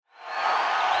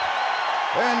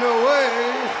And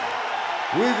away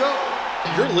we go.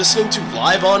 You're listening to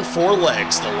Live on Four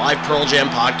Legs, the live Pearl Jam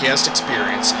podcast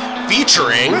experience,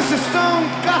 featuring Mr. Stone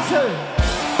Gossard.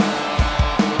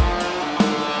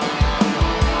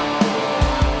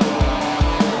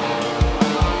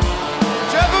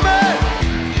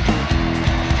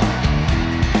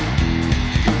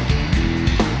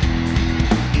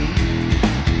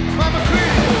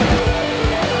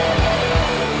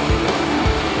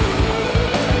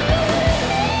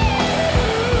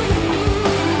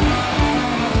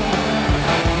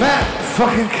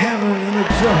 Fucking Cameron in the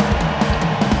drum.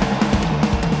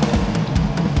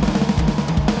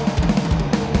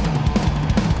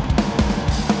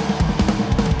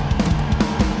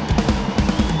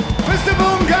 Mr.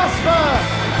 Boom Gasper.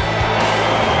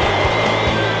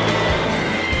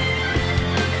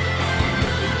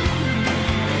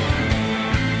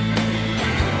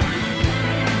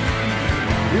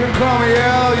 You can call me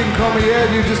Al, you can call me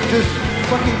Ed, you just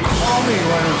fucking call me,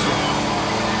 why don't you?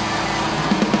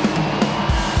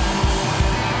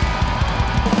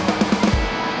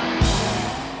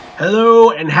 Hello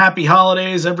and happy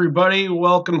holidays, everybody.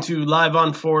 Welcome to Live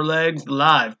on Four Legs, the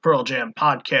live Pearl Jam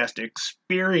podcast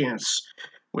experience.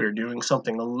 We're doing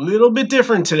something a little bit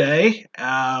different today.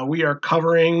 We are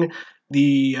covering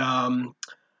the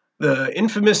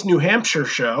infamous New Hampshire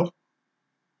show,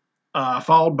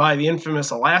 followed by the infamous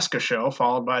Alaska show,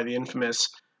 followed by the infamous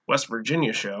West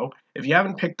Virginia show. If you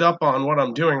haven't picked up on what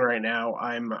I'm doing right now,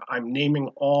 I'm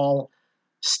naming all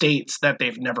states that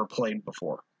they've never played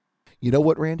before. You know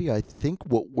what, Randy? I think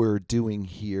what we're doing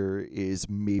here is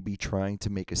maybe trying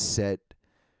to make a set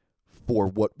for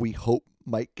what we hope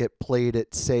might get played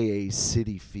at, say, a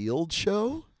Citi Field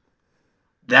show.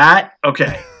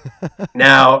 Okay.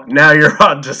 Now you're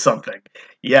on to something.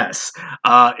 Yes.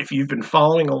 If you've been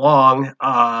following along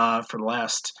for the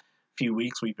last few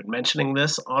weeks, we've been mentioning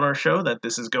this on our show, that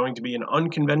this is going to be an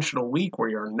unconventional week where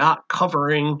you're not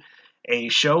covering a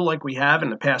show like we have in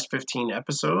the past 15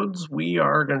 episodes. We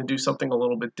are going to do something a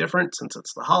little bit different since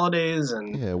it's the holidays,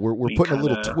 and yeah, we're putting a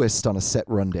little twist on a set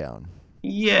rundown.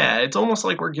 Yeah, it's almost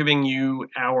like we're giving you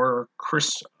a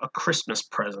Christmas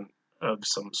present of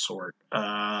some sort,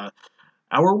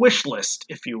 our wish list,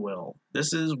 if you will.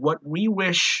 This is what we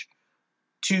wish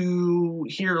to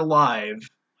hear live,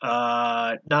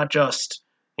 not just,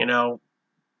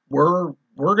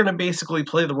 we're going to basically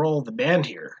play the role of the band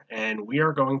here, and we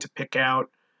are going to pick out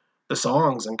the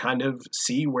songs and kind of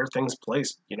see where things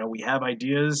place. We have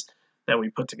ideas that we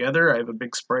put together. I have a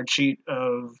big spreadsheet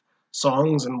of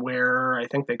songs and where I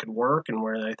think they could work and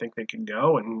where I think they could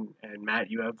go, and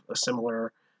Matt, you have a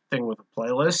similar thing with a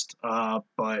playlist,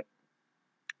 but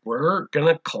we're going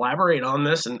to collaborate on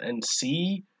this and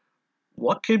see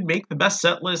what could make the best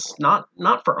set list, not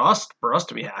for us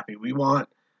to be happy. We want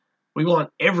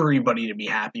everybody to be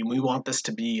happy. We want this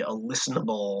to be a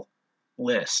listenable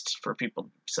list for people to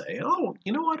say, oh,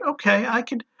 you know what? Okay, I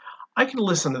could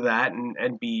listen to that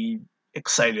and be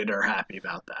excited or happy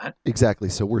about that. Exactly.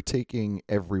 So we're taking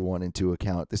everyone into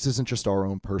account. This isn't just our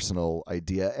own personal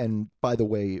idea. And by the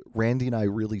way, Randy and I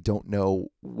really don't know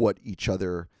what each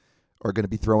other are going to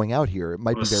be throwing out here. It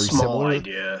might be very small similar.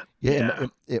 Idea. Yeah.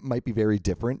 It might be very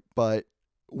different, but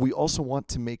we also want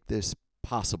to make this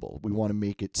possible. We want to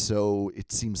make it so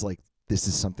it seems like this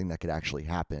is something that could actually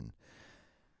happen.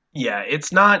 Yeah,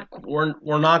 it's not, we're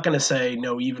not going to say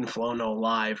no Even Flow, no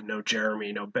Live, no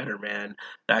Jeremy, no Better Man,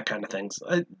 that kind of things.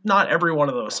 Not every one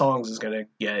of those songs is going to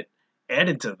get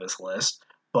added to this list,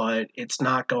 but it's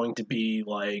not going to be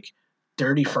like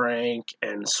Dirty Frank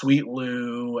and Sweet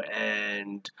Lou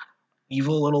and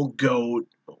Evil Little Goat,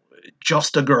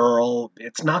 Just a Girl.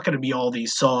 It's not going to be all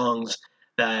these songs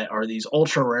that are these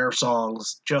ultra rare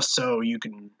songs just so you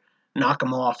can knock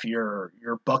them off your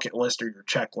bucket list or your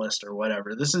checklist or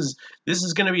whatever. This is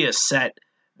going to be a set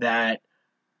that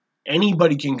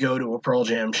anybody can go to a Pearl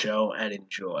Jam show and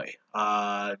enjoy.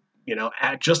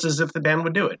 Just as if the band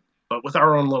would do it, but with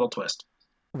our own little twist.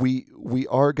 We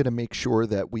are going to make sure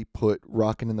that we put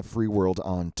Rockin' in the Free World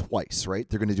on twice, right?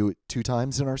 They're going to do it 2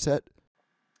 times in our set?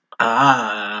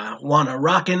 I wanna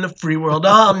rock in the free world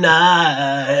all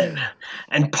night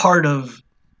and part of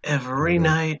every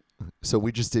night. So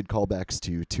we just did callbacks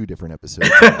to 2 different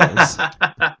episodes.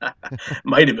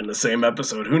 Might have been the same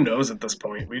episode. Who knows at this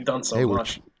point? We've done so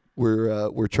much.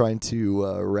 We're trying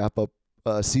to wrap up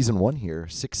season 1 here.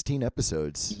 16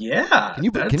 episodes. Yeah. Can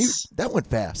you? That went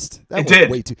fast. That it went did.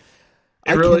 Way too.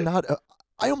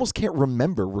 I I almost can't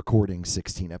remember recording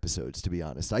 16 episodes, to be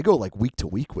honest. I go like week to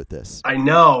week with this. I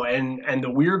know, and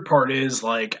the weird part is,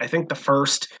 like, I think the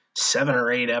first 7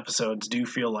 or 8 episodes do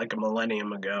feel like a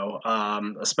millennium ago.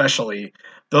 Especially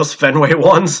those Fenway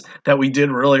ones that we did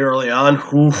really early on.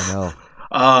 I Oof. know.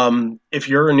 If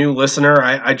you're a new listener,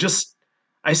 I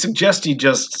suggest you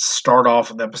just start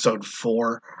off with episode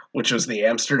 4, which was the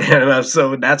Amsterdam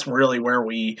episode. That's really where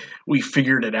we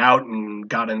figured it out and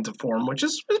got into form, which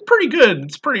is pretty good.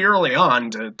 It's pretty early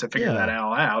on to figure that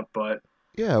all out, but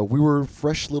yeah, we were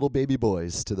fresh little baby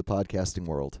boys to the podcasting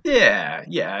world. yeah,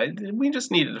 we just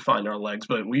needed to find our legs,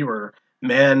 but we were,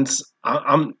 man.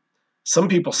 I'm. Some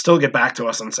people still get back to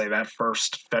us and say that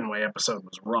first Fenway episode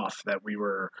was rough. That we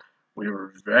were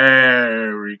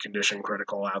very condition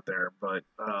critical out there, but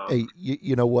Hey,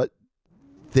 you know what?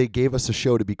 They gave us a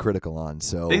show to be critical on,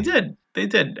 so they did,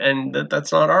 and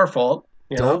that's not our fault.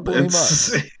 Don't blame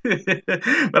us.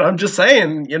 But I'm just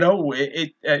saying,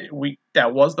 we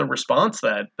that was the response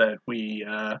that we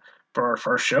for our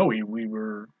first show we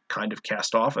were kind of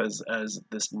cast off as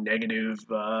this negative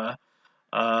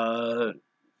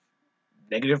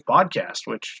negative podcast,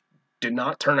 which did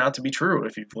not turn out to be true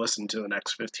if you've listened to the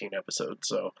next 15 episodes.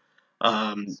 So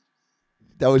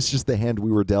that was just the hand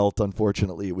we were dealt.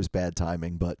 Unfortunately, it was bad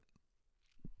timing, but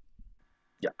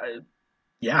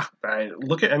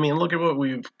look at what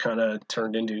we've kind of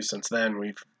turned into since then.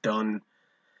 We've done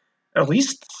at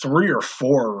least 3 or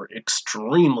 4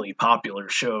 extremely popular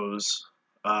shows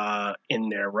in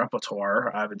their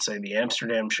repertoire. I would say the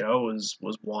Amsterdam show was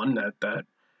one that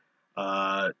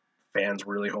fans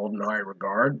really hold in high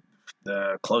regard.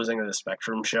 The closing of the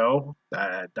Spectrum show,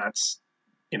 that's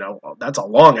a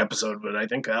long episode, but I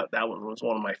think that one was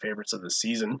one of my favorites of the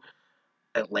season.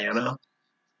 Atlanta,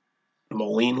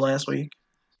 Moline last week.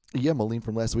 Yeah, Moline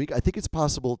from last week. I think it's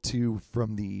possible too,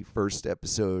 from the first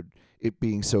episode, it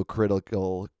being so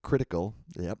critical.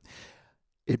 Yep.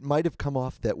 It might have come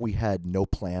off that we had no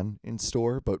plan in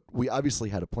store, but we obviously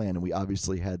had a plan, and we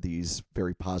obviously had these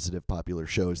very positive, popular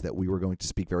shows that we were going to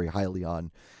speak very highly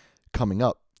on coming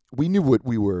up. We knew what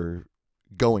we were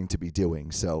going to be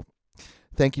doing, so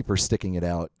thank you for sticking it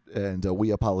out, and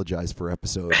we apologize for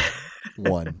episode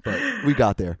 1, but we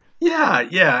got there. Yeah,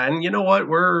 and you know what?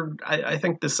 I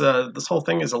think this whole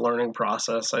thing is a learning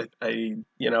process. We're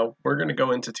going to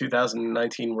go into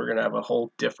 2019. We're going to have a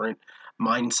whole different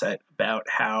mindset about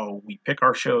how we pick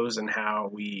our shows and how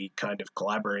we kind of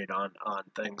collaborate on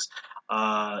things.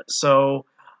 So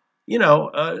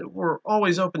we're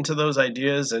always open to those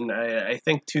ideas, and I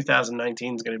think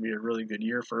 2019 is going to be a really good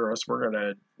year for us. We're going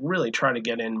to really try to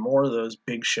get in more of those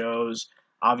big shows.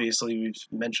 Obviously, we've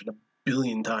mentioned a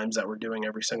billion times that we're doing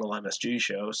every single MSG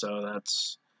show, so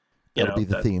that's that'll be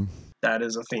the theme. That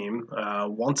is a theme,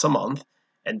 once a month,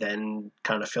 and then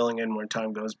kind of filling in when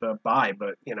time goes by.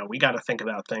 But we got to think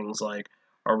about things like,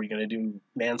 are we going to do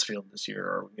Mansfield this year?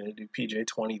 Are we going to do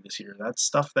PJ20 this year? That's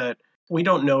stuff that we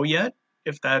don't know yet.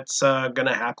 If that's going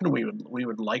to happen, we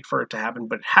would like for it to happen,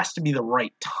 but it has to be the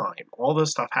right time. All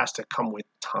this stuff has to come with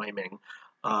timing.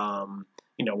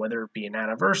 Whether it be an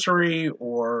anniversary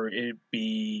or it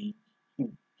be,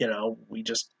 we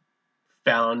just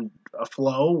found a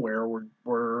flow where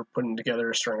we're putting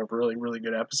together a string of really, really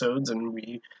good episodes, and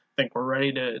we think we're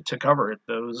ready to cover it.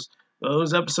 Those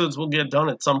episodes will get done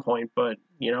at some point, but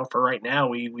for right now,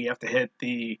 we have to hit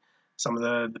some of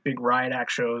the big Riot Act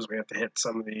shows. We have to hit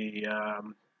some of the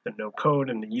No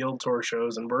Code and the Yield Tour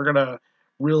shows, and we're gonna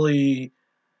really,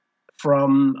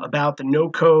 from about the No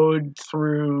Code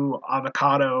through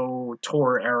Avocado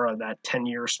Tour era, that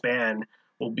 10-year span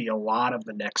will be a lot of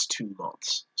the next 2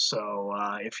 months. So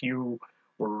if you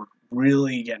were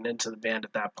really getting into the band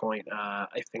at that point,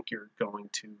 I think you're going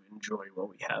to enjoy what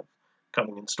we have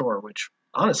coming in store, which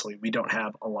honestly we don't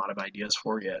have a lot of ideas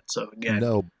for yet. So again,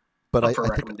 no, but I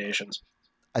recommendations.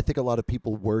 I think a lot of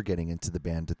people were getting into the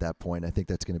band at that point. I think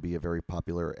that's going to be a very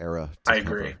popular era to I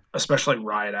agree, especially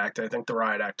Riot Act. I think the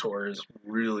Riot Act tour is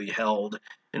really held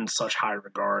in such high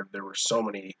regard. There were so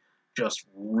many just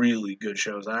really good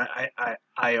shows.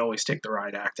 I always take the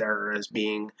Riot Act era as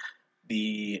being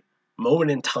the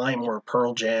moment in time where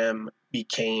Pearl Jam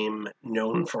became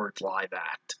known for its live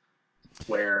act.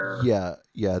 Where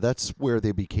that's where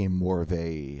they became more of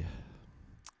a...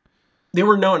 They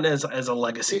were known as a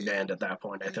legacy band at that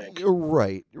point, I think.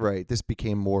 Right. This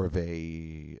became more of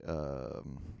a...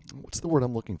 what's the word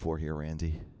I'm looking for here,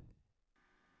 Randy?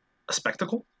 A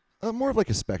spectacle? More of like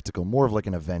a spectacle, more of like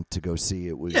an event to go see.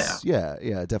 It was,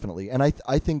 yeah, definitely. And I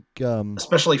think...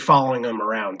 especially following them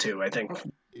around, too, I think.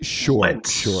 Sure,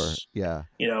 yeah.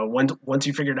 Once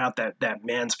you figured out that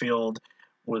Mansfield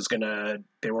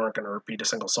they weren't gonna repeat a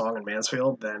single song in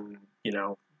Mansfield, then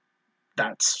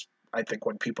that's I think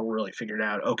when people really figured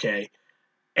out, okay,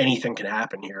 anything can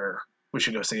happen here. We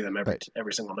should go see them Right.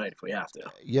 every single night if we have to.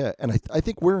 Yeah, and I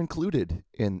think we're included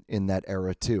in that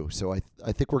era too. So I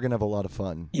think we're gonna have a lot of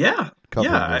fun Yeah,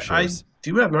 covering yeah, those I shows.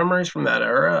 do have memories from that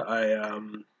era.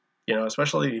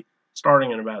 Especially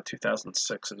starting in about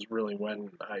 2006 is really when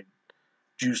I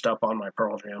juiced up on my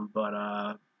Pearl Jam.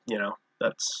 But you know,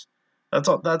 that's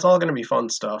all going to be fun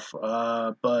stuff.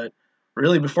 But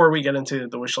really, before we get into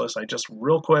the wish list, I just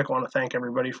real quick want to thank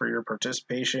everybody for your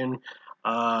participation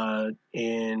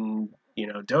in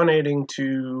donating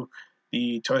to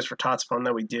the Toys for Tots fund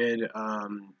that we did.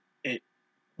 It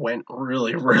went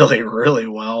really, really, really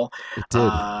well. It did.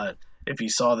 Uh, if you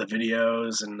saw the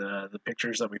videos and the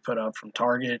pictures that we put up from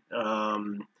Target,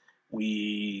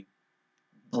 we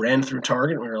ran through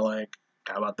Target and we were like,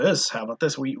 how about this? How about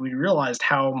this? We realized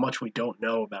how much we don't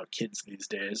know about kids these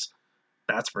days.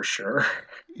 That's for sure.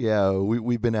 Yeah,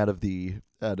 we've been out of the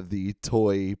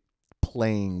toy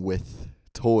playing with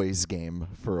toys game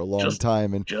for a long just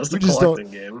time, and just we a just don't.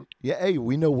 collecting game. Yeah, hey,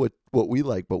 we know what we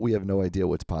like, but we have no idea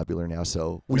what's popular now.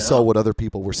 So we saw No. what other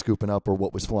people were scooping up or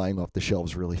what was flying off the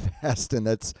shelves really fast, and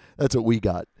that's what we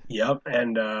got. Yep,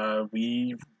 and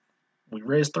we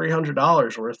raised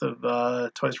 $300 worth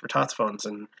of Toys for Tots funds,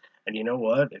 and you know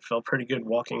what? It felt pretty good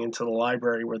walking into the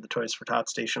library where the Toys for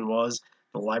Tots station was.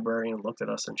 The librarian looked at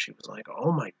us and she was like,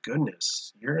 "Oh my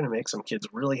goodness, you're gonna make some kids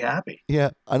really happy."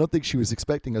 Yeah, I don't think she was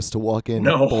expecting us to walk in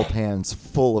No, both hands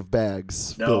full of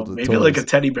bags no, filled with maybe like a toys.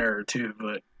 teddy bear or two,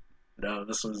 but no,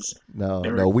 this was No, they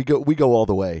no, were we go all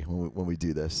the way when we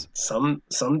do this. some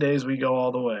days we go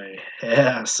all the way.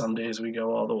 Yeah, some days we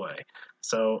go all the way.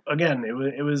 So again,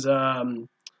 it was a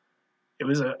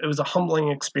humbling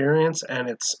experience, and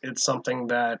it's something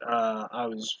that I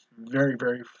was very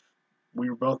we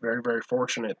were both very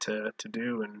fortunate to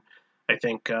do, and I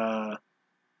think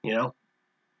you know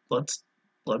let's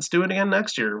let's do it again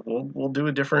next year. We'll do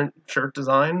a different shirt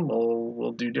design.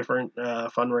 We'll do different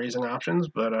fundraising options,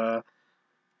 but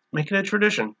make it a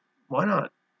tradition. Why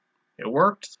not? It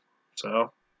worked,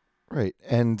 so Right,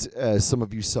 and as some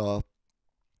of you saw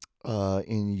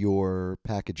in your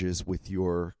packages with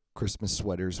your Christmas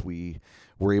sweaters, we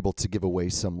were able to give away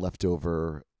some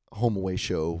leftover home away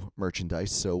show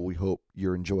merchandise. So we hope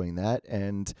you're enjoying that.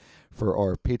 And for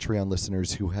our Patreon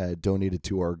listeners who had donated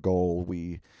to our goal,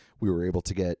 we were able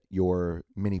to get your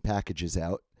mini packages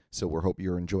out. So we hope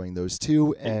you're enjoying those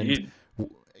too. And indeed,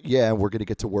 yeah, we're going to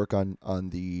get to work on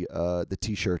the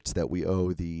t-shirts that we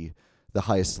owe the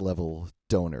highest level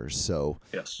donors. So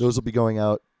yes, those will be going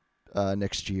out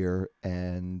next year,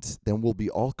 and then we'll be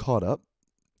all caught up,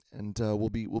 and we'll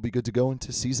be good to go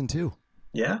into season 2.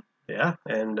 yeah, yeah,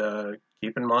 and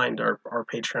keep in mind our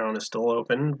Patreon is still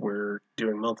open. We're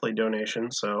doing monthly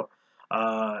donations, so.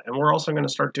 And we're also going to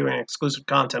start doing exclusive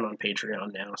content on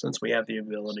Patreon now since we have the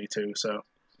ability to. So,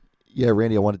 Yeah,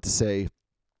 Randy, I wanted to say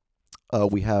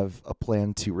we have a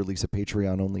plan to release a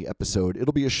Patreon only episode.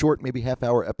 It'll be a short, maybe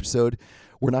half-hour episode.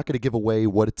 We're not going to give away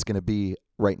what it's going to be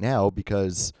right now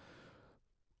because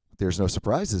there's no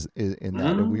surprises in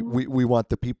that, and we want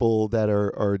the people that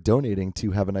are donating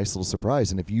to have a nice little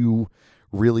surprise. And if you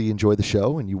really enjoy the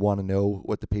show and you want to know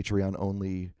what the Patreon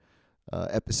only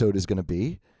episode is going to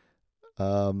be,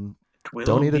 it will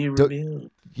donate be revealed.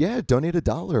 donate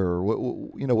 $1 or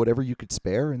whatever you could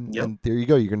spare, and Yep. and there you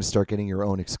go. You're going to start getting your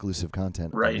own exclusive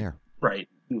content on Right, there. right.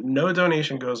 No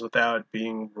donation goes without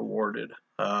being rewarded.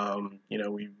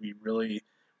 We really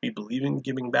we believe in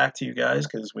giving back to you guys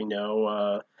because we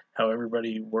know how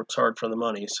everybody works hard for the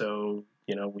money. So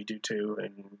we do too,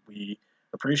 and we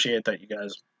appreciate that you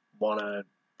guys want to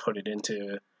put it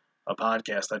into a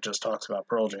podcast that just talks about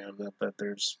Pearl Jam. That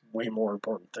there's way more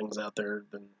important things out there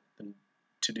than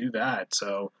to do that.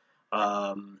 So,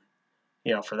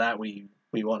 for that we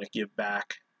want to give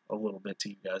back a little bit to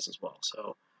you guys as well.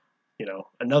 So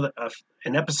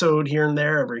an episode here and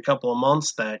there every couple of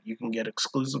months that you can get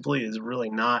exclusively is really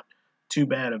not too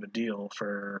bad of a deal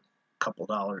for a couple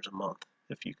dollars a month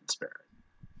if you can spare it.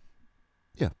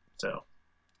 Yeah. So,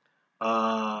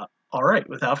 all right.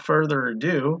 Without further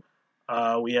ado,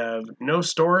 we have no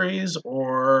stories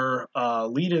or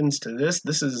lead-ins to this.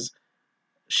 This is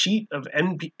sheet of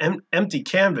empty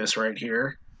canvas right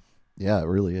here, Yeah, it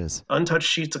really is. untouched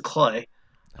sheets of clay,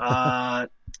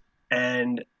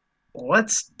 and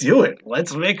let's do it.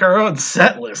 Let's make our own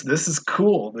set list. This is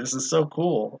cool. This is so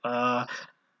cool. I've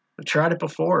tried it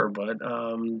before, but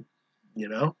you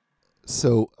know,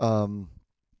 So,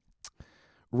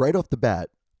 right off the bat,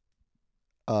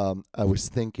 I was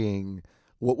thinking,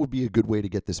 what would be a good way to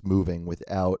get this moving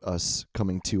without us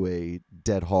coming to a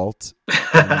dead halt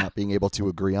and not being able to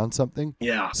agree on something?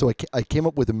 Yeah. So I came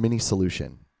up with a mini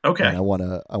solution, and Okay. I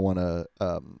wanna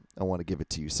give it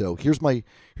to you. So here's my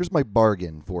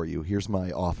bargain for you. Here's my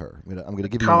offer. I'm gonna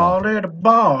give you an Called offer. it a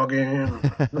bargain.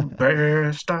 The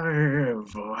best I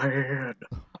ever had.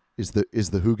 Is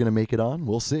the Who gonna make it on?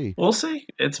 We'll see. We'll see.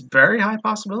 It's very high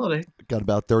possibility. Got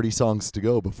about 30 songs to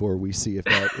go before we see if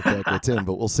that gets in,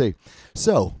 but we'll see.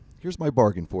 So here's my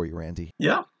bargain for you, Randy.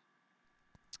 Yeah.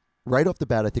 Right off the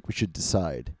bat, I think we should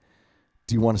decide.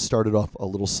 Do you want to start it off a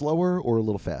little slower or a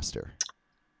little faster?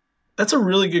 That's a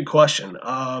really good question.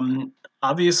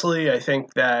 Obviously, I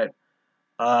think that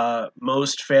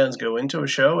most fans go into a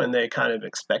show and they kind of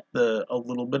expect a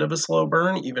little bit of a slow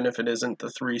burn, even if it isn't the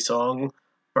 3 song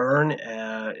burn.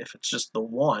 If it's just the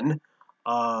one,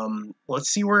 let's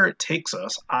see where it takes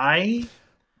us.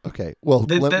 Okay. Well,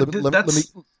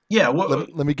 That's yeah.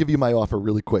 let me give you my offer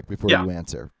really quick before Yeah. you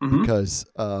answer, Hmm. because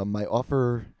my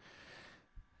offer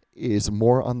is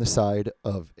more on the side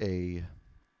of a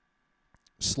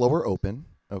slower open.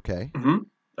 Okay. Hmm.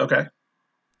 Okay.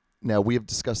 Now, we have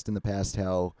discussed in the past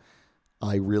how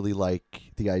I really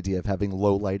like the idea of having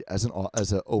Low Light as an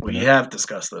We opener, have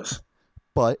discussed this.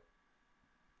 but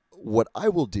what I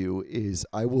will do is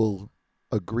I will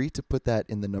agree to put that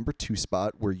in the number 2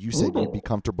 spot where you said you'd be Ooh.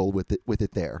 comfortable with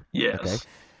it there. Yes. Okay.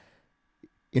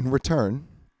 In return,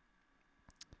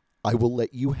 I will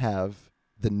let you have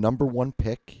the number 1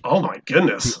 pick, Oh my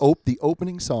goodness. the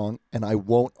opening song, and I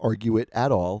won't argue it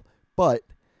at all, but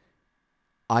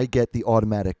I get the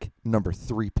automatic number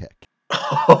 3 pick.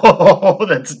 Oh,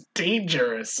 that's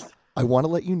dangerous. I want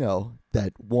to let you know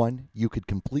that 1, you could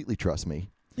completely trust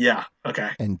me, Yeah. Okay.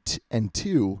 and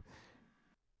 2,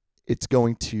 it's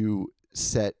going to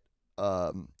set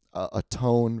a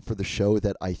tone for the show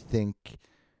that I think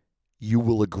you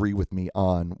will agree with me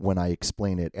on when I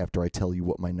explain it after I tell you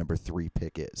what my number 3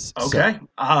 pick is. Okay.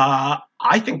 I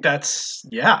think that's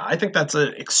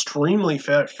an extremely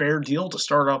fair deal to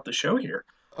start off the show here.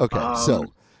 Okay, Um,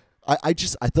 so I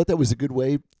thought that was a good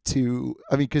way to,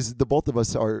 I mean, because the both of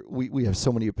us we have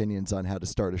so many opinions on how to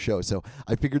start a show, so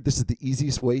I figured this is the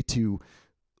easiest way to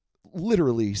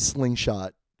literally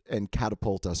slingshot and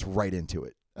catapult us right into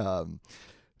it,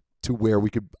 to where we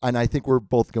could, and I think we're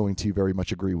both going to very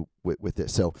much agree with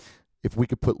this. So if we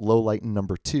could put Low Light in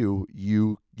number 2,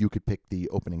 you could pick the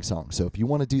opening song. So if you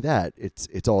want to do that,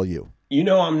 it's all you.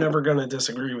 I'm never going to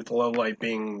disagree with Low Light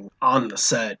being on the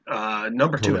set.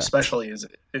 Number 2 Correct. especially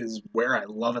is where I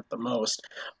love it the most.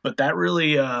 But that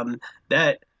really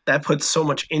that puts so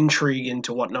much intrigue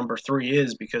into what number 3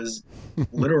 is, because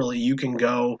literally you can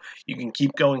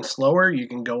keep going slower, you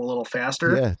can go a little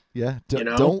faster, Yeah, yeah. you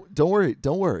know? Don't worry.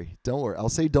 I'll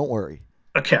say don't worry.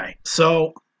 Okay,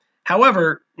 so,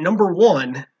 however, number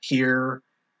 1 here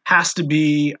has to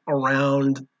be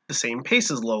around the same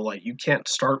pace as Low Light. You can't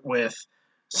start with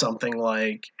something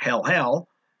like Hail Hail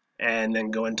and then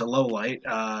go into Low Light.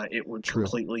 It would True.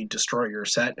 completely destroy your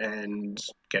set and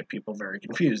get people very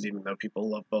confused, even though people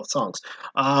love both songs.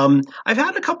 I've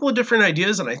had a couple of different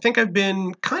ideas, and I think I've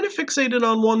been kind of fixated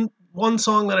on one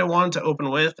song that I wanted to open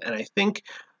with, and I think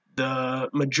the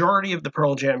majority of the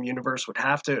Pearl Jam universe would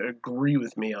have to agree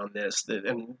with me on this.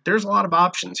 And there's a lot of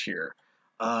options here.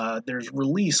 There's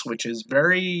Release, which is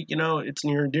very, it's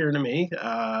near and dear to me.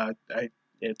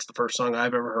 It's the first song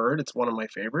I've ever heard. It's one of my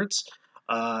favorites.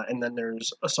 And then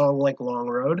there's a song like Long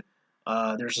Road.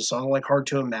 There's a song like Hard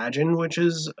to Imagine, which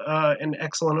is an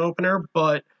excellent opener.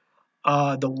 But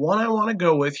the one I want to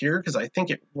go with here, because I think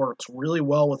it works really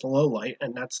well with Low Light,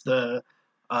 and that's the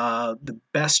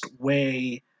best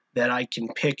way that I can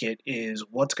pick it, is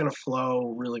what's going to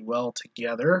flow really well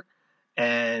together.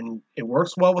 And it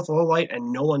works well with Low Light,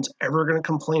 and no one's ever going to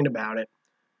complain about it.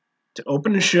 To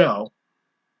open the show,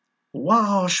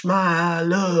 Wash My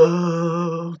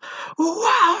Love,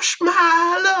 Wash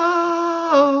My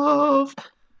Love.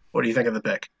 What do you think of the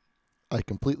pick? I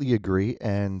completely agree.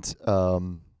 And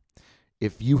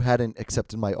if you hadn't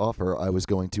accepted my offer, I was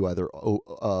going to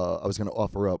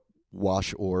offer up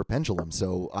Wash or Pendulum.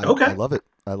 So I Okay. love it.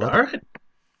 I love All it. right.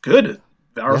 Good.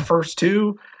 Our Yeah. first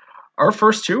two are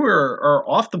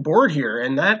off the board here,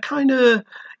 and that kind of,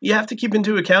 you have to keep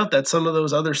into account that some of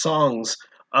those other songs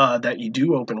that you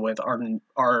do open with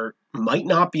are might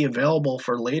not be available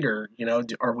for later.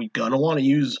 Are we gonna want to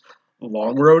use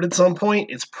Long Road at some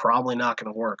point? It's probably not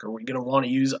going to work. Are we going to want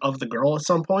to use Of the Girl at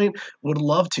some point? Would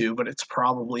love to, but it's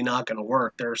probably not going to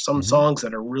work. There are some Hmm. songs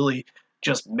that are really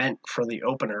just meant for the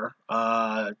opener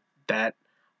that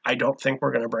I don't think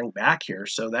we're going to bring back here.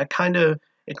 So that kind of,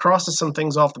 it crosses some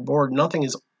things off the board. Nothing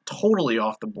is totally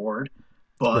off the board,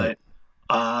 but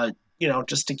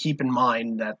just to keep in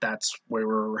mind that that's where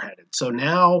we're headed. So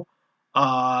now,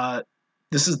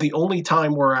 this is the only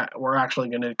time we're actually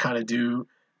going to kind of do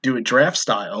it draft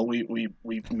style. We've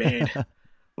made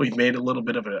we've made a little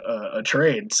bit of a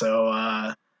trade.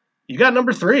 So you got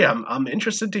number 3. I'm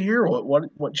interested to hear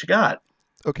what you got.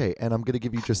 Okay, and I'm going to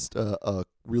give you just a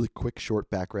really quick, short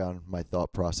background, my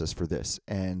thought process for this,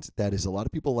 and that is a lot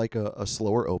of people like a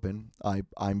slower open.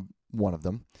 I'm one of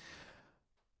them,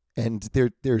 and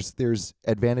there's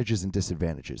advantages and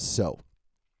disadvantages. So,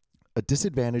 a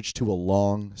disadvantage to a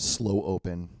long, slow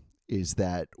open is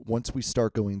that once we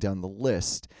start going down the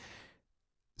list,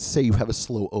 say you have a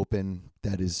slow open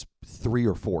that is 3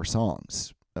 or 4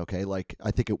 songs. Okay, like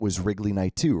I think it was Wrigley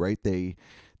Night 2, right? They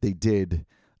did.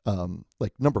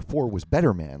 Like number 4 was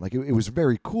Better Man. Like it was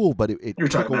very cool, but it You're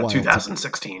took talking a about while.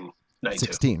 2016,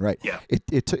 16, right? Yeah.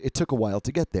 It took a while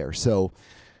to get there. So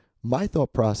my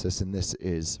thought process in this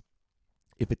is,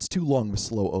 if it's too long of a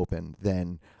slow open,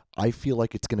 then I feel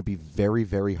like it's going to be very,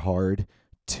 very hard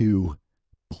to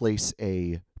place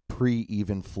a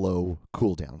pre-even flow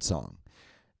cool down song,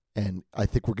 and I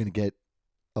think we're going to get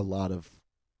a lot of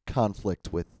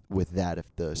conflict with that if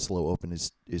the slow open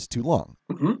is too long.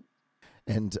 Mm-hmm.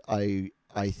 And I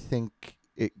think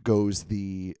it goes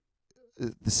the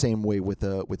same way with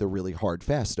a really hard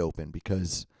fast open,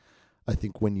 because I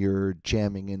think when you're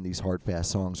jamming in these hard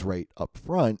fast songs right up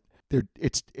front,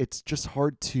 it's just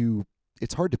hard to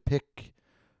pick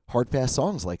hard fast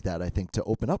songs like that, I think, to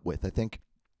open up with. I think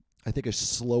a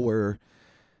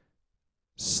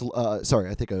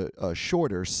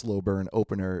shorter slow burn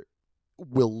opener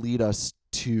will lead us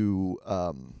to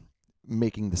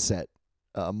making the set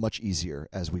much easier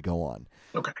as we go on.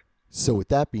 Okay. So with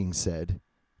that being said,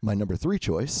 my number 3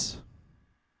 choice,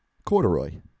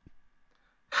 Corduroy.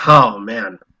 Oh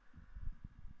man.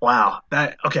 Wow.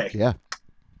 Okay. Yeah.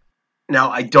 Now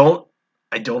I don't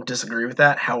disagree with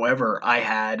that. However, I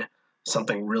had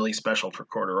something really special for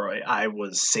Corduroy. I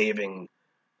was saving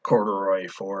Corduroy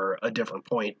for a different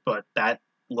point, but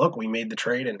we made the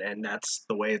trade, and that's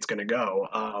the way it's going to go.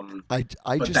 I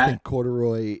just think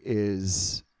Corduroy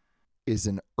is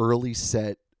an early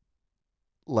set,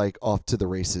 like off to the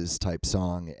races type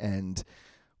song, and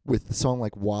with the song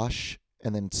like Wash,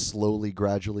 and then slowly,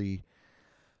 gradually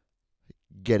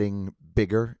getting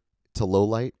bigger to Low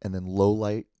Light, and then Low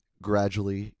Light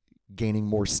gradually gaining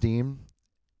more steam,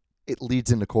 it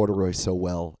leads into Corduroy so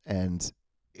well, and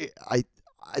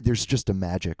there's just a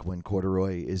magic when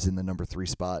Corduroy is in the number 3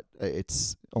 spot.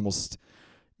 It's almost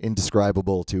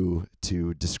indescribable to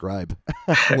describe.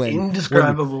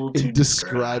 Indescribable to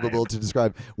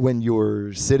describe when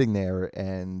you're sitting there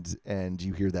and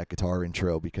you hear that guitar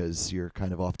intro, because you're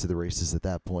kind of off to the races at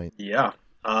that point. Yeah.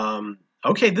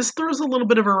 Okay, this throws a little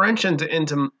bit of a wrench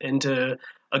into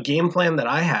a game plan that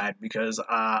I had, because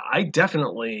I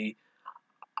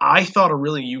thought a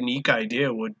really unique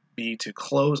idea would be to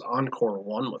close Encore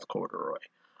 1 with Corduroy,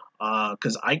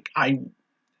 because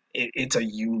it's a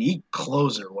unique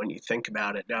closer when you think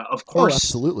about it. Now, of course,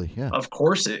 absolutely, yeah. Of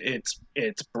course,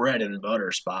 its bread and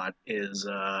butter spot is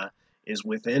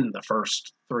within the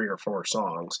first 3 or 4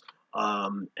 songs,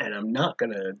 and I'm not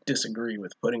going to disagree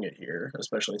with putting it here,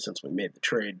 especially since we made the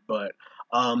trade. But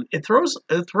it throws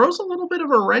a little bit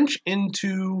of a wrench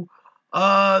into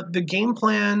the game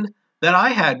plan that I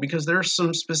had, because there's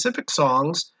some specific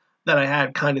songs that I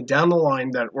had kind of down the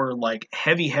line that were like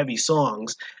heavy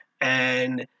songs,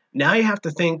 and now you have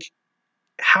to think,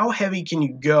 how heavy can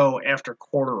you go after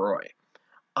Corduroy?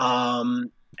 And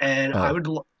I would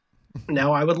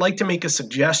like to make a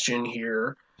suggestion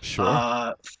here.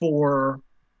 Sure.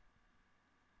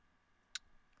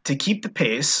 To keep the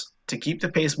pace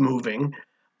moving.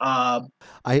 I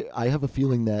have a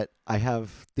feeling that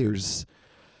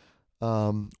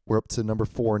we're up to number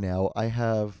 4 now. I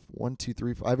have 1, 2,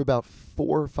 3, 4, I have about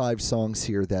 4 or 5 songs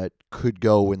here that could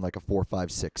go in like a 4,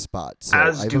 5, 6 spot. So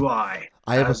As do I.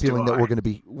 I have a feeling that we're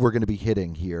going to be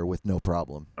hitting here with no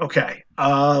problem. Okay.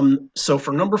 So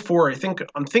for number 4,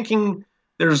 I'm thinking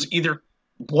there's either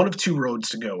one of 2 roads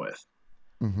to go with.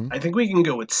 Mm-hmm. I think we can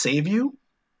go with Save You.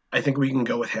 I think we can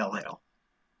go with Hail Hail.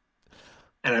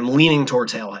 And I'm leaning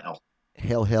towards Hail Hail.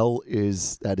 Hail Hail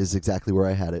is exactly where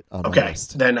I had it on my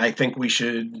list. Then I think we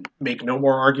should make no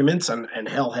more arguments, and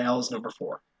Hail Hail is number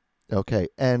 4. Okay,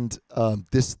 and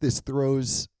this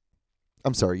throws.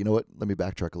 I'm sorry. You know what? Let me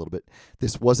backtrack a little bit.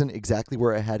 This wasn't exactly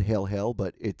where I had Hail Hail,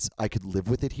 but I could live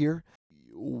with it here.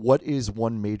 What is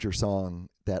one major song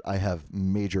that I have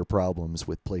major problems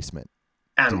with placement?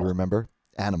 Animal. Do you remember?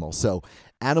 Animal. So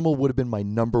Animal would have been my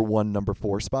number 1, number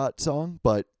 4 spot song,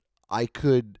 but I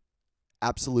could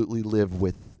absolutely live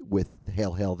with with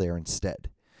Hail Hail there instead.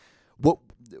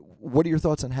 What are your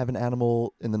thoughts on having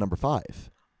Animal in the number 5?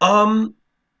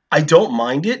 I don't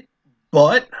mind it,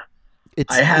 but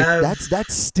I have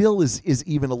That still is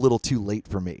even a little too late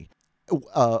for me.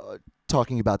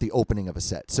 Talking about the opening of a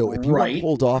set. So if you want to right.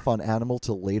 hold off on Animal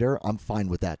till later, I'm fine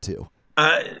with that too.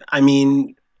 I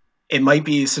mean, it might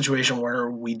be a situation where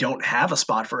we don't have a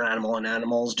spot for Animal, and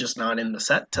Animal's just not in the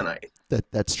set tonight.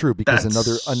 That's true, because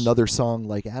That's another song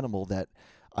like Animal that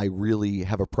I really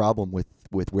have a problem with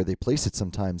where they place it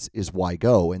sometimes is Why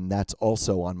Go, and that's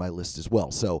also on my list as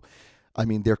well. So I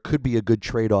mean, there could be a good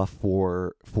trade-off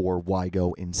for Why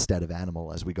Go instead of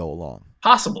Animal as we go along.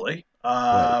 possibly.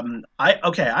 Right.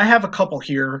 I have a couple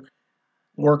here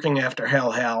working after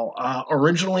Hail Hail.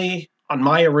 Originally, on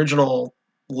my original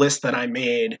list that I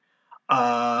made,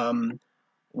 um,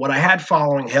 what I had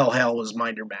following Hail Hail was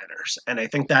Mind Your Manners, and I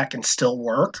think that can still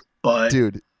work. But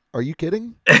Dude, are you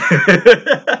kidding?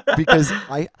 Because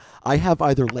I have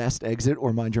either Last Exit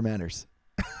or Mind Your Manners.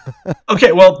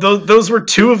 okay, well, those were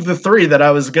two of the three that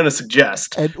I was going to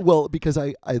suggest. And well, because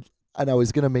I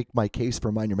was going to make my case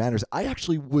for Mind Your Manners. I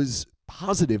actually was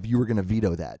positive you were going to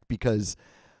veto that because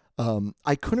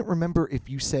I couldn't remember if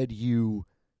you said you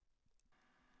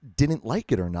didn't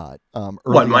like it or not What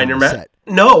early on in Minor the Met? set.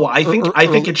 No, I think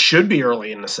Early, it should be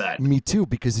early in the set. me too,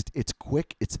 because it's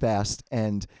quick, it's fast,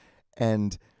 and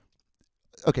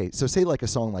okay, so say like a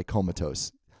song like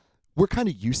Comatose. We're kind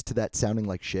of used to that sounding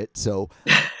like shit, so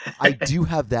I do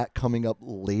have that coming up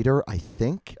later. I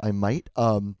think I might.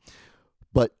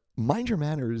 But Mind Your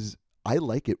Manners, I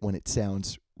like it when it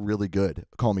sounds really good.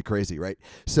 Call me crazy, right?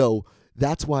 So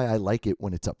that's why I like it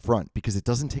when it's up front, because it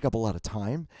doesn't take up a lot of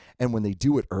time, and when they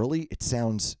do it early, it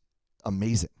sounds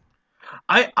amazing.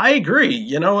 I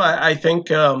agree. I think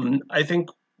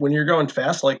when you're going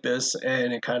fast like this,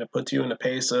 and it kind of puts you in the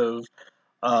pace of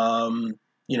um,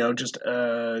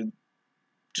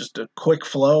 just a quick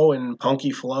flow and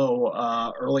punky flow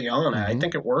early on. I Mm-hmm.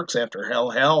 think it works after Hell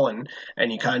Hell, and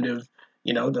you kind of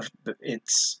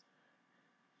it's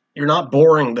you're not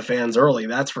boring the fans early,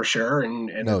 that's for sure, and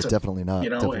No, it's a definitely not.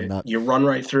 Definitely not. you run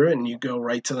right through it and you go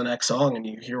right to the next song and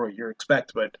you hear what you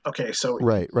expect. But okay, so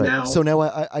Right, right. now So now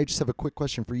I just have a quick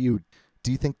question for you.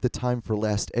 Do you think the time for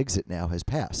Last Exit now has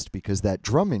passed? Because that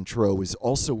drum intro is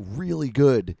also really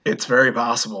good. it's very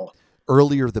possible.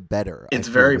 Earlier the better, I It's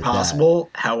feel, very with that. possible.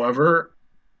 However,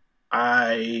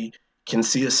 I can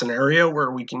see a scenario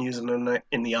where we can use it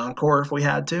in the encore if we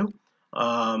had to.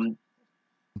 Um,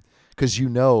 Because you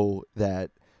know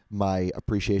that my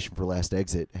appreciation for Last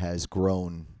Exit has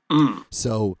grown. mm,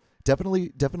 So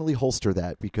definitely holster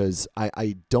that, because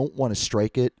I don't want to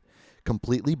strike it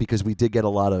completely, because we did get a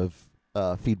lot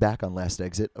of feedback on Last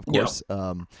Exit, of yeah, course.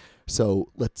 So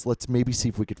let's maybe see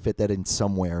if we could fit that in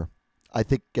somewhere. I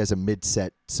think as a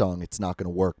mid-set song, it's not going to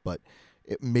work, but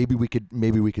maybe we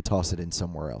could toss it in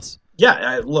somewhere else.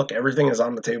 yeah. Look, everything is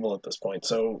on the table at this point.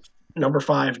 So number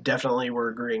five, definitely, we're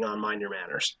agreeing on Mind Your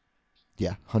Manners.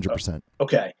 Yeah, 100%.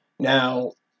 Okay.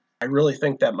 Now, I really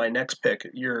think that my next pick,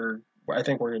 I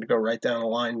think we're going to go right down the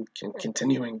line,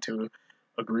 continuing to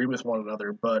agree with one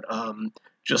another. But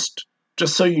just,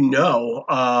 just so you know,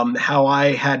 how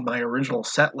I had my original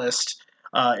set list,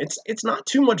 it's not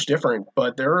too much different,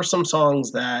 but there are some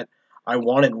songs that I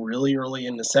wanted really early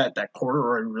in the set that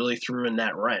Corduroy really threw in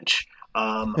that wrench.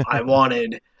 I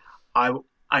wanted, I,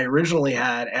 I originally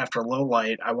had after Low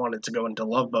Light, I wanted to go into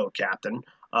Love Boat Captain,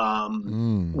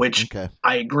 which Okay.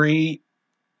 I agree.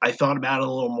 I thought about it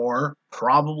a little more.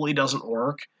 Probably doesn't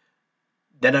work.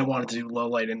 Then I wanted to do Low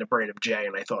Light into Brain of J,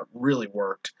 and I thought really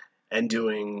worked. And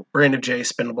doing Brain of J,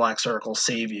 Spin a Black Circle,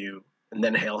 Save You, and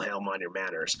then Hail Hail Mind Your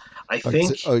Manners. I All right,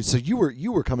 think so you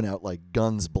were coming out like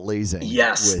guns blazing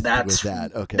yes, with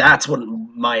that. Okay. that's what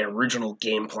my original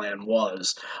game plan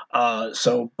was.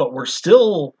 But we're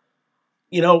still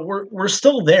we're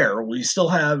still there. We still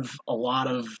have a lot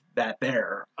of that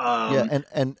there. Yeah,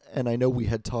 and I know we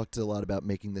had talked a lot about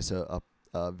making this a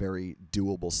very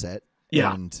doable set,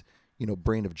 Yeah, and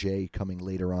Brain of J coming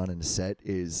later on in the set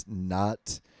is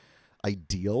not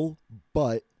ideal,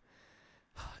 but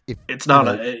if it's not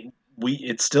a we.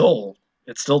 It's still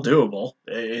doable.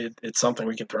 It's something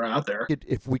we can throw out there.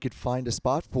 if we could find a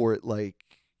spot for it, like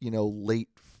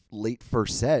late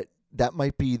first set, that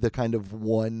might be the kind of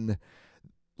one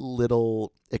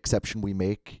little exception we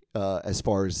make as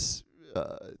far as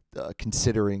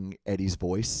considering Eddie's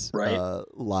voice Right.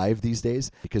 live these days,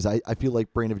 because I feel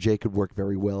like Brain of J could work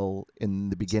very well in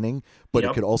the beginning, but it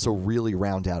Yep. could also really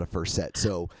round out a first set.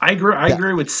 So I agree. I that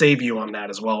agree with Save You on that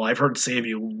as well. I've heard Save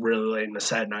You really late in the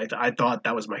set, and I thought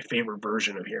that was my favorite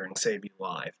version of hearing Save You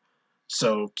live.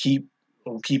 So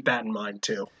we'll keep that in mind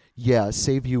too. Yeah,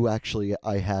 Save You actually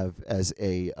I have as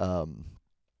a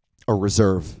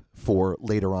reserve for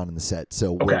later on in the set.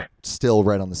 So we're Okay, still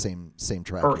right on the same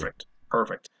track here.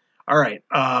 perfect. All right.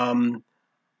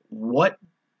 What?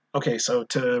 Okay, so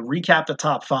to recap the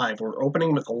top five, we're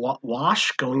opening with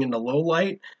Wash, going into Low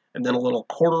Light, and then a little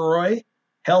Corduroy,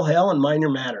 Hell Hell, and Mind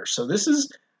Your Manners. So this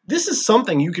is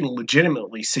something you can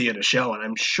legitimately see at a show, and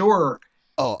I'm sure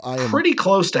Oh, pretty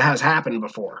close to has happened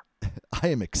before. I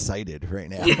am excited right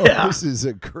now. Yeah. This is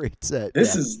a great set.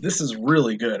 This is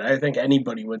really good. I think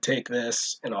anybody would take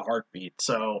this in a heartbeat.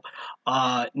 So,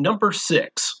 number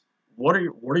 6. What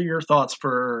are your thoughts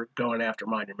for going after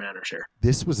Mind Your Manners here?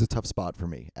 This was a tough spot for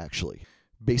me, actually.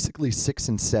 Basically, 6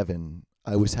 and 7,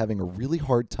 I was having a really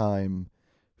hard time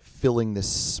filling this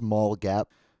small gap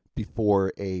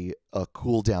before a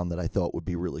cool down that I thought would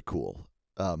be really cool.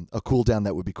 A cool down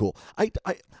that would be cool. I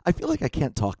feel like I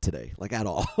can't talk today, like at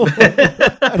all.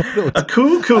 I don't know. A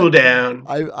cool down.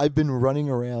 I've been running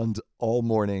around all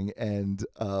morning, and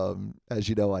as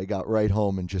you know, I got right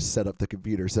home and just set up the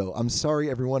computer. So I'm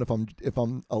sorry, everyone, if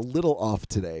I'm a little off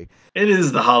today. It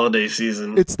is the holiday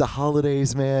season. It's the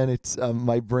holidays, man. It's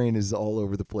my brain is all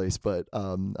over the place, but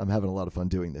I'm having a lot of fun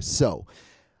doing this. So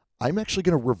I'm actually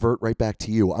going to revert right back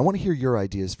to you. I want to hear your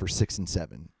ideas for 6 and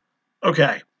 7.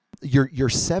 Okay. Your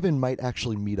 7 might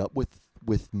actually meet up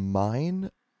with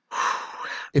mine.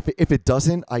 If it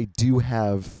doesn't, I do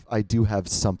have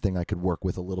something I could work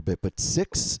with a little bit. But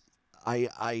 6,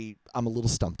 I'm a little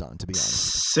stumped on, to be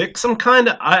honest. 6, I'm kind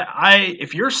of I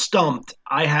if you're stumped,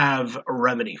 I have a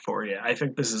remedy for you. I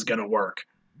think this is gonna work.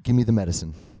 Give me the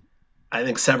medicine. I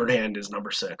think Severed Hand is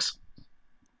number 6.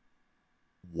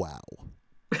 Wow.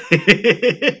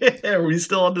 Are we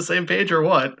still on the same page or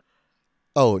what?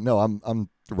 Oh no, I'm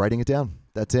writing it down.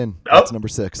 That's in. That's number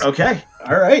 6. Okay.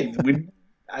 All right.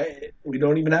 We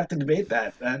don't even have to debate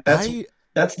that.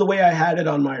 That's the way I had it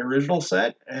on my original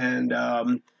set, and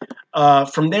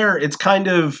from there it's kind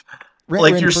of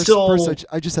like you're still. First,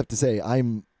 I just have to say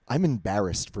I'm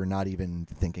embarrassed for not even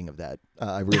thinking of that.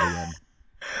 I really am.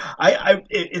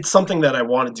 It's something that I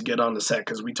wanted to get on the set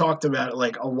because we talked about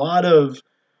like a lot of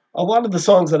the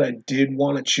songs that I did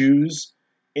want to choose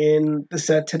in the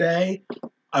set today.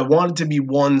 I wanted to be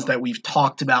ones that we've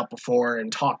talked about before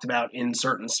and talked about in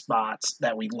certain spots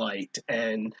that we liked.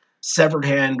 And Severed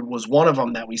Hand was one of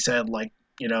them that we said, like,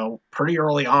 pretty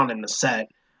early on in the set,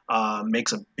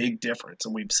 makes a big difference.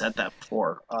 And we've said that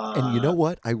before. And you know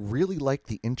what? I really like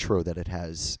the intro that it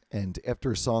has. And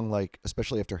after a song like,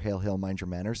 especially after Hail, Hail, Mind Your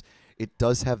Manners, it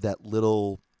does have that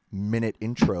little minute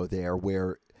intro there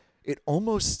where it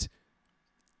almost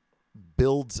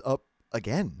builds up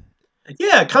again.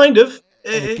 Yeah, kind of.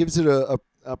 And it gives it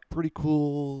a pretty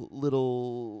cool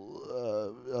little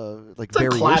like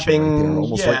variation clapping, right there,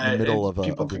 almost right in the middle of a.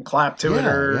 People can clap to it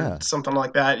or something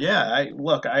like that. Yeah,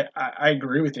 I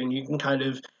agree with you. And you can kind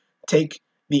of take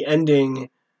the ending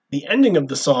of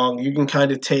the song. You can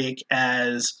kind of take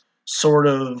as sort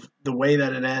of the way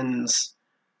that it ends.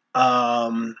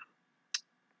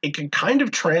 It can kind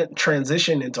of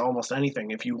transition into almost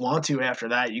anything. If you want to after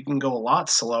that, you can go a lot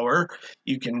slower.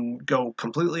 You can go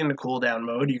completely into cool down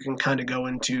mode. You can kind of go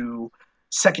into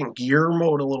second gear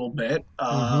mode a little bit.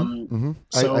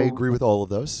 So I agree with all of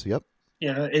those. Yep.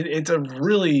 Yeah, it's a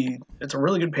really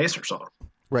good pacer song.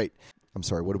 Right. I'm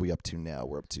sorry. What are we up to now?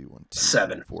 We're up to 1, 2,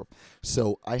 7. 3, 4.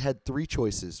 So I had 3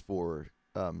 choices for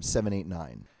 7, 8,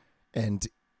 9, and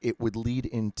it would lead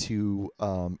into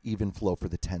even flow for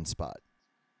the 10 spot.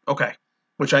 Okay,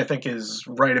 which I think is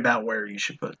right about where you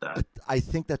should put that. I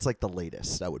think that's like the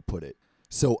latest I would put it.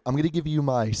 So I'm going to give you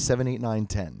my 7, 8, 9,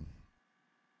 10.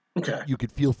 Okay. You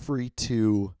could feel free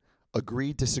to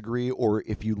agree, disagree, or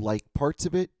if you like parts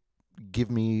of it,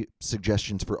 give me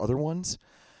suggestions for other ones.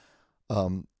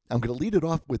 I'm going to lead it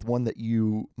off with one that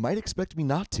you might expect me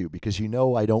not to, because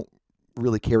I don't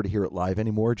really care to hear it live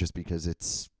anymore just because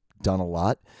it's done a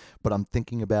lot. But I'm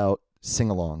thinking about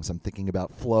sing-alongs. I'm thinking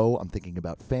about flow. I'm thinking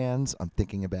about fans. I'm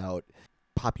thinking about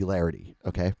popularity.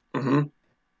 Okay. Mm-hmm.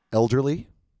 Elderly,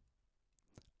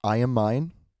 I Am Mine,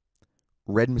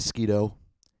 Red Mosquito,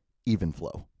 Even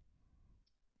Flow.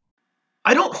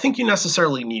 I don't think you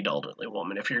necessarily need Elderly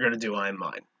Woman if you're going to do I Am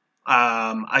Mine.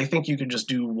 I think you could just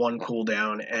do one cool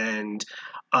down and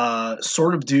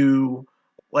sort of do,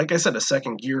 like I said, a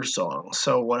second gear song.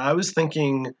 So what I was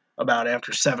thinking about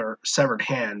after Severed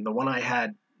Hand, the one I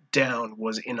had down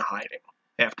was In Hiding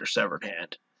after Severed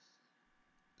Hand.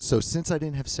 So since I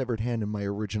didn't have Severed Hand in my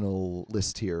original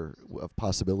list here of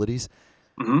possibilities,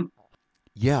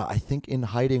 yeah, I think In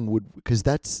Hiding would, because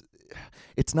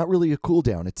it's not really a cool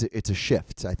down. It's a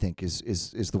shift, I think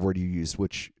is the word you used,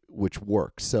 which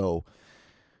works. So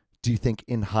Do you think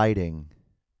In Hiding,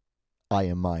 I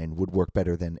Am Mine would work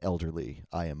better than Elderly,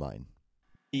 I Am Mine?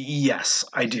 Yes,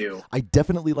 I do. I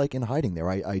definitely like In Hiding there.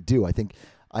 I do. I think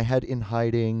I had In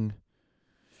Hiding.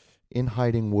 In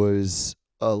Hiding was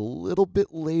a little bit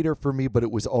later for me, but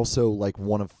it was also like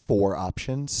one of 4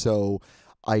 options. So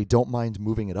I don't mind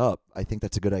moving it up. I think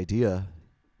that's a good idea.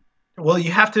 Well,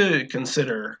 you have to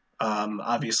consider.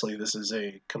 Obviously, this is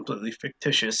a completely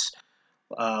fictitious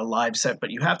live set,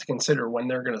 but you have to consider when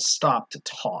they're going to stop to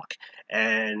talk.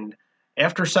 And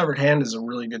after Severed Hand is a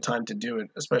really good time to do it,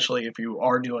 especially if you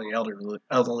are doing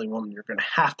elderly woman, you're going to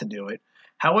have to do it.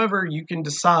 However, you can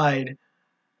decide,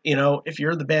 if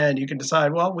you're the band, you can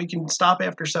decide, well, we can stop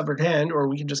after Severed Hand, or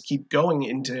we can just keep going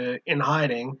into In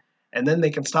Hiding, and then they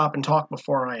can stop and talk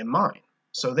before I Am Mine.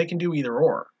 So they can do either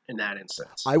or in that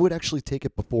instance. I would actually take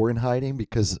it before In Hiding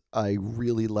because I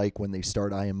really like when they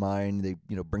start I Am Mine. They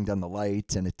bring down the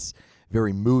lights and it's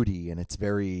very moody and it's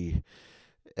very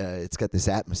it's got this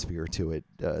atmosphere to it.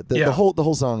 The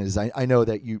whole song is. I know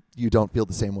that you don't feel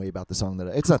the same way about the song. That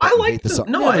it's not that I you like hate the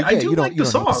song. no, I do like the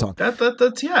song.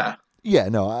 That's yeah. Yeah,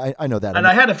 no, I know that. And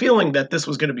I had a feeling that this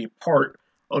was going to be part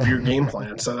of your game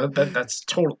plan, so that's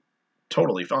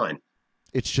totally fine.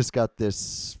 It's just got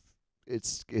this.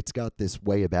 It's got this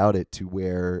way about it to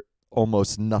where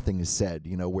almost nothing is said.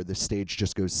 Where the stage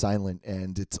just goes silent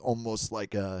and it's almost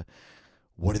like a.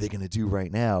 What are they going to do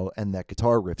right now? And that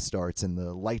guitar riff starts and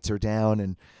the lights are down.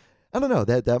 And I don't know,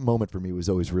 that moment for me was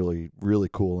always really, really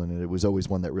cool. And it was always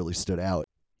one that really stood out.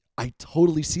 I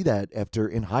totally see that after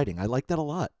In Hiding. I like that a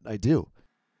lot. I do.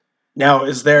 Now,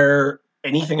 is there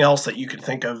anything else that you could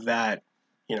think of that,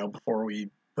 before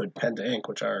we put pen to ink,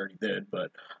 which I already did,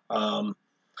 but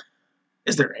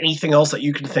is there anything else that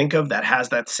you can think of that has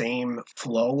that same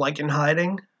flow like In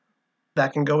Hiding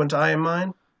that can go into I Am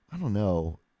Mine? I don't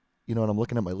know. And I'm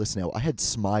looking at my list now. I had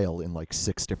Smile in like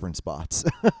 6 different spots.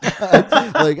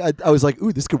 I was like,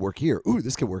 ooh, this could work here. Ooh,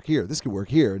 this could work here. This could work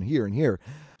here and here and here.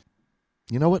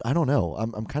 You know what? I don't know.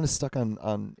 I'm kind of stuck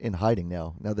on In Hiding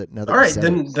now. Now that all right,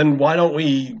 then why don't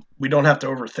we don't have to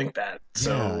overthink that.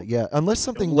 So yeah. Unless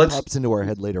something pops into our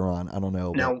head later on. I don't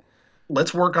know. Now,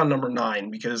 let's work on number 9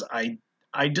 because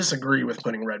I disagree with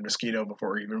putting Red Mosquito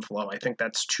before Even Flow. I think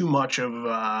that's too much of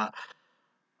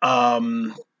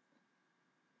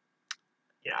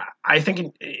yeah, I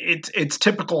think its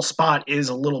typical spot is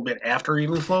a little bit after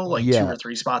Even Flow, like 2 or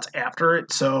 3 spots after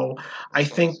it. So I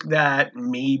think that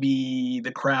maybe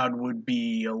the crowd would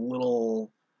be a little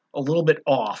bit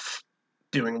off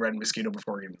doing Red Mosquito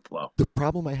before Even Flow. The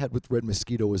problem I had with Red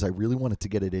Mosquito was I really wanted to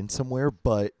get it in somewhere,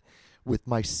 but with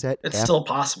my set, it's still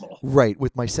possible. Right,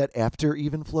 with my set after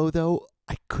Even Flow though,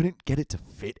 I couldn't get it to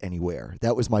fit anywhere.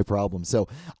 That was my problem. So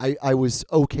I was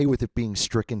okay with it being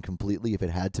stricken completely if it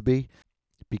had to be.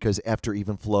 Because after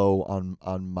Even Flow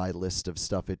on my list of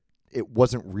stuff, it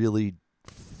wasn't really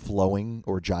flowing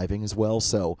or jiving as well.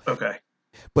 So okay,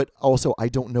 but also I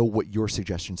don't know what your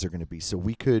suggestions are going to be. So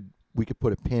we could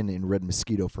put a pin in Red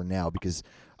Mosquito for now because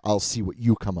I'll see what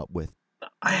you come up with.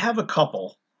 I have a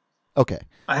couple. Okay,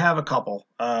 I have a couple.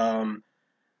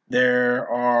 There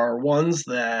are ones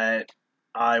that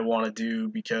I want to do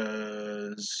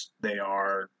because they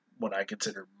are what I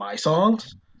consider my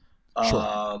songs.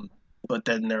 Sure. But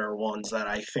then there are ones that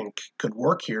I think could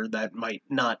work here that might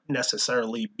not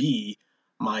necessarily be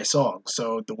my song.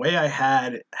 So the way I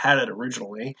had it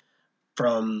originally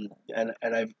and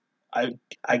I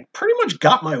pretty much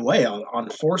got my way on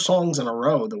 4 songs in a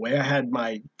row the way I had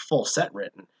my full set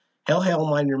written. Hail Hail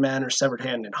Mind Your Manners, Severed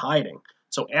Hand, and Hiding.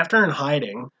 So after In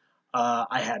Hiding,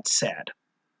 I had Sad,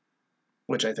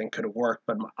 which I think could have worked,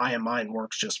 but I Am Mine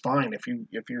works just fine if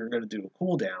you're going to do a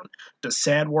cool down. Does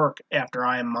Sad work after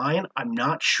I Am Mine? I'm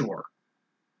not sure.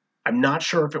 I'm not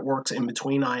sure if it works in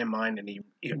between I Am Mine and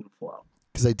Even Flow.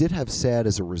 Because I did have Sad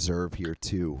as a reserve here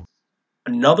too.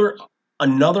 Another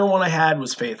one I had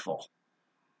was Faithful.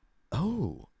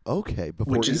 Oh, okay.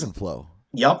 Before Even Flow.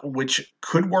 Yep, which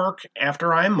could work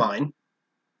after I Am Mine.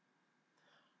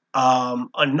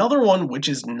 Another one, which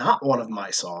is not one of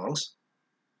my songs,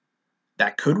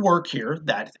 that could work here,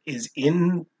 that is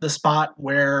in the spot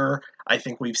where I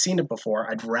think we've seen it before.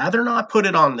 I'd rather not put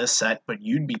it on this set, but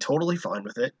you'd be totally fine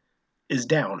with it, is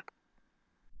Down.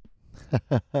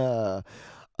 I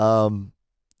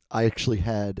actually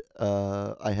had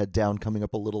Down coming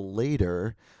up a little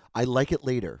later. I like it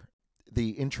later.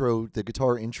 The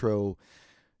guitar intro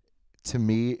to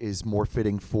me is more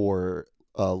fitting for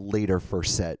a later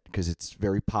first set because it's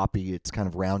very poppy. It's kind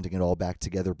of rounding it all back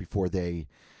together before they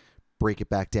break it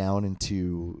back down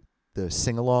into the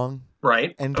sing-along.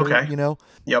 Right. Ender, okay.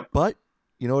 Yep. But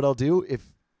you know what I'll do?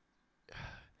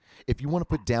 If you want to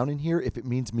put down in here, if it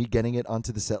means me getting it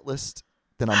onto the set list,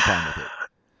 then I'm fine with it.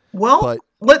 Well,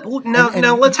 But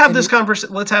now let's have this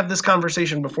it, let's have this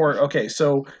conversation before. Okay,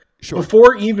 so sure.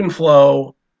 before even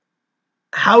flow,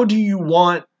 how do you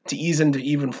want to ease into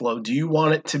even flow? Do you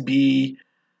want it to be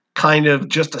kind of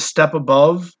just a step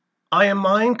above I Am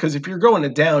Mine? Because if you're going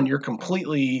it down, you're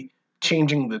completely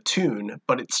changing the tune,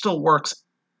 but it still works.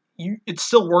 It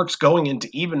still works going into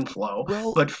even flow,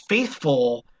 Well, but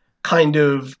Faithful kind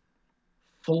of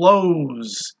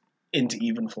flows into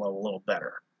even flow a little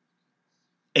better.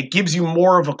 It gives you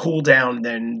more of a cooldown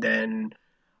than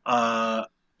uh,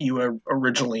 you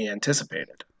originally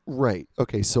anticipated. right.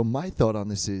 Okay. So my thought on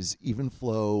this is even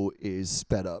flow is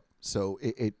sped up, so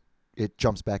it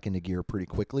jumps back into gear pretty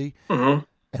quickly. Mm-hmm.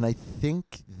 And I think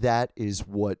that is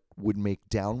what would make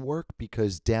down work,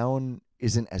 because down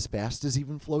isn't as fast as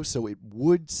even flow, so it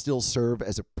would still serve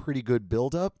as a pretty good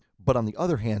build up. But on the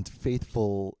other hand,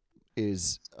 faithful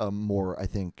is a more, I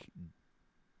think,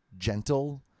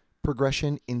 gentle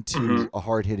progression Mm-hmm. into a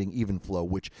hard hitting even flow,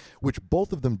 which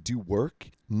both of them do work.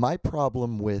 My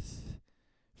problem with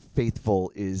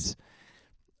faithful is,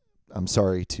 I'm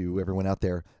sorry to everyone out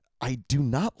there, I do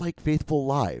not like Faithful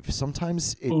live.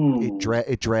 Sometimes Ooh.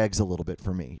 it drags a little bit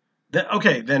for me.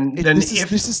 Okay, then This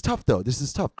if is tough though. This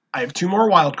is tough. I have two more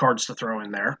wild cards to throw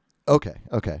in there, Okay.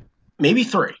 maybe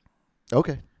three.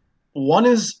 Okay. One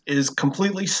is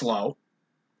completely slow.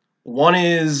 One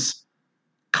is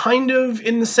kind of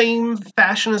in the same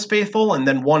fashion as Faithful, and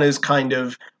then one is kind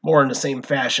of more in the same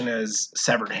fashion as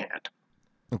Severed Hand.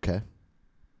 Okay.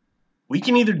 We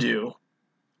can either do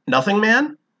Nothing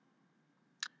Man,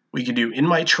 we can do In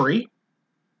My Tree,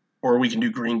 or we can do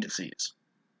Green Disease.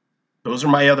 Those are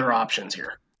my other options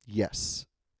here. Yes.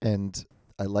 And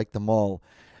I like them all.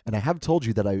 And I have told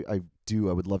you that I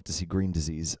would love to see Green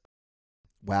Disease.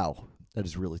 Wow. That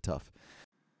is really tough.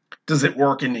 Does it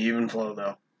work in the even flow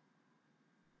though?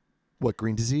 What,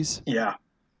 Green Disease? Yeah.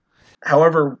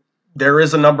 However, there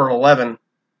is a number 11.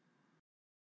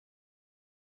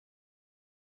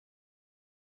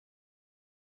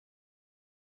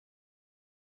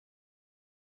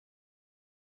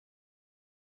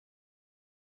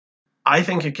 I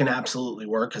think it can absolutely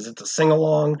work because it's a sing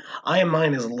along. I Am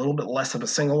Mine is a little bit less of a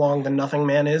sing along than Nothing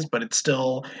Man is, but it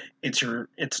still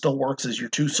works as your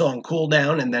 2 song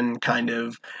cooldown, and then kind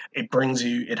of it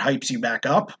hypes you back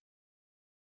up.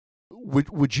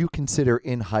 Would you consider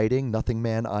In Hiding, Nothing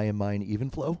Man, I Am Mine, Even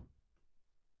Flow?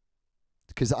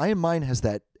 Because I Am Mine has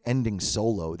that ending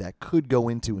solo that could go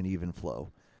into an even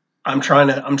flow. I'm trying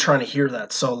to hear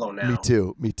that solo Me now.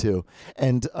 too. Me too.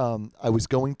 And I was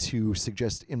going to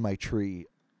suggest In My Tree.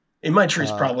 In My Tree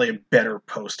is Uh, probably a better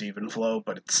post even flow,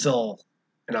 but it's still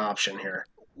an option here.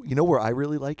 you know where I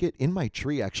really like it? In My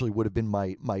Tree actually would have been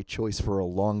my choice for a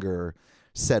longer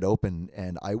set open,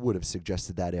 and I would have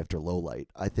suggested that after Low Light.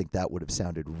 I think that would have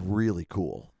sounded really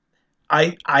cool.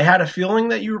 I had a feeling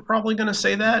that you were probably going to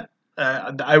say that.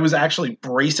 I was actually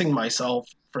bracing myself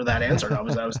for that answer. I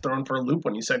was thrown for a loop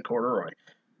when you said Corduroy.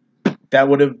 That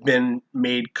would have been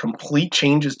made complete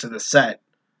changes to the set,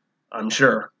 I'm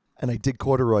sure. And I did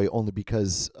Corduroy only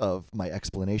because of my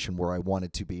explanation, where I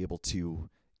wanted to be able to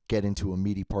get into a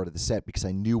meaty part of the set, because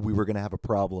I knew we were going to have a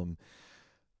problem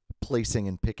placing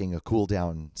and picking a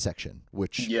cooldown section,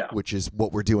 Yeah, which is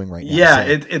what we're doing right now. yeah,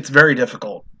 So it's very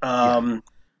difficult. yeah,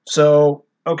 So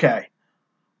okay,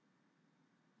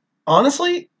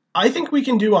 honestly, I think we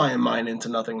can do I Am Mine into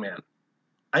Nothing Man.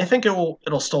 I think it'll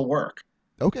still work.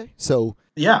 okay. So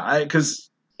Yeah, because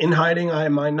In Hiding, I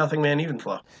Am Mine, Nothing Man, Even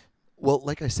Flow. well,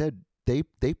 like I said, they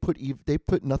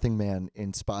put Nothing Man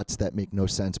in spots that make no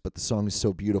sense, but the song is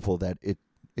so beautiful that it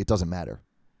doesn't matter.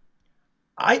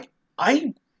 I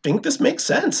think this makes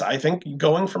sense. I think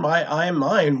going from I Am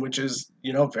Mine, which is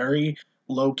very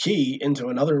low key, into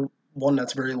another one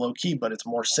that's very low key, but it's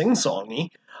more sing songy.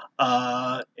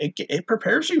 It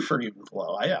prepares you for Even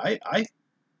Flow. I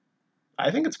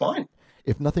think it's fine.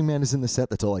 If Nothing Man is in the set,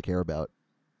 that's all I care about.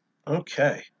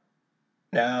 Okay,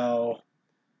 now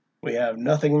we have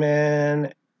Nothing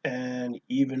Man and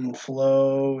Even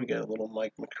Flow. We got a little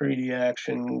Mike McCready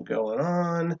action going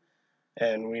on,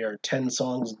 and we are 10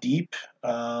 songs deep.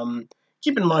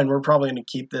 Keep in mind, we're probably going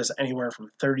to keep this anywhere from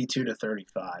 32 to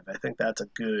 35. I think that's a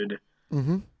good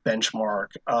Mm-hmm. benchmark.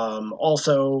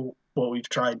 Also, what we've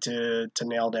tried to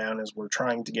nail down is we're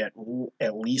trying to get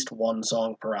at least 1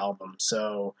 song per album.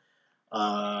 So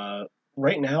uh,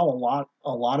 right now,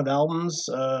 a lot of albums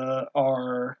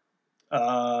are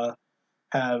uh,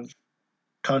 have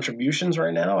contributions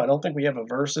right now. I don't think we have a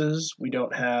verses. We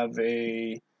don't have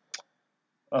a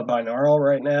binaural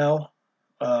right now.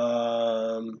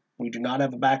 We do not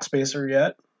have a backspacer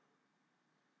yet.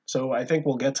 So I think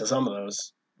we'll get to some of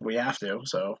those. We have to.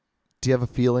 So. Do you have a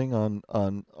feeling on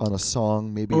a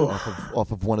song maybe Ooh.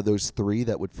 off of one of those three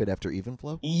that would fit after Even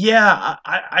Flow? Yeah,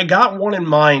 I got one in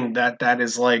mind that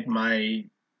is like my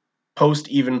post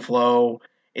even flow.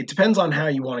 It depends on how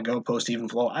you want to go post even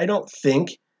flow. I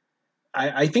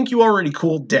think you already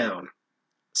cooled down.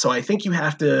 So I think you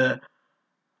have to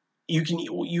you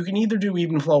can either do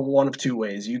even flow one of two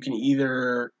ways. You can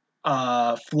either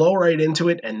flow right into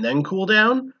it and then cool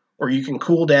down, or you can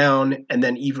cool down and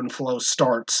then even flow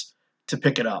starts to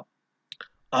pick it up.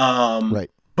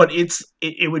 Right. But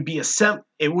it would be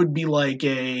it would be like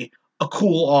a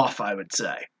cool off, I would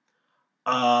say.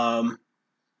 I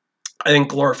think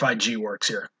Glorified G works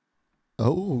here.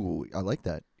 Oh, I like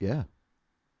that. Yeah.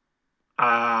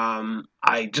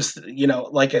 I just,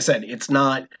 like I said, you're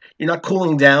not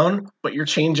cooling down, but you're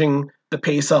changing the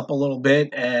pace up a little bit,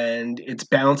 and it's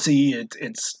bouncy.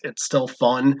 It's still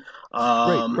fun.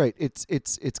 Right.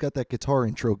 It's got that guitar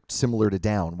intro similar to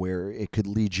Down, where it could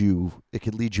lead you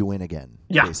in again,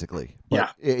 Yeah. basically.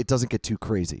 But it doesn't get too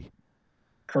crazy.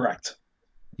 Correct.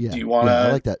 Yeah. Do you want to? Yeah,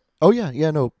 I like that. Oh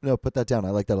yeah. No. Put that down. I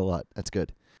like that a lot. That's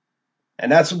good.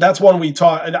 And that's one we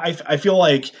talk. I feel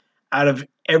like out of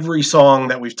every song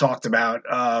that we've talked about,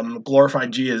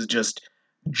 Glorified G has just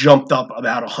jumped up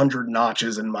about 100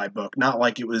 notches in my book. Not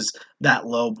like it was that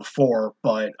low before,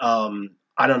 but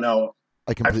I don't know.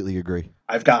 I completely agree.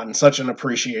 I've gotten such an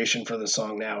appreciation for the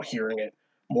song now, hearing it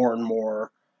more and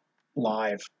more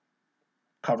live,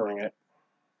 covering it.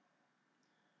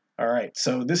 All right,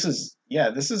 so this is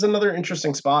another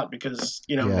interesting spot because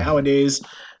nowadays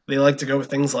they like to go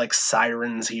with things like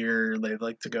sirens here. They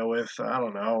like to go with I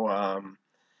don't know.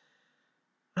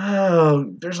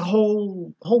 There's a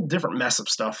whole different mess of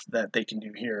stuff that they can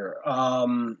do here.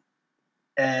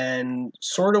 And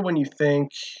sort of when you think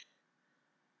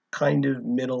kind of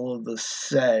middle of the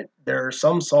set, there are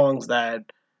some songs that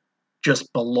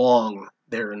just belong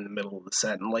there in the middle of the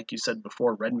set. And like you said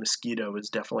before, Red Mosquito is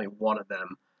definitely one of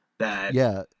them. That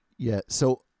Yeah.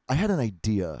 So I had an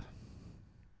idea.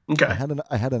 Okay. I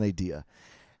had an idea,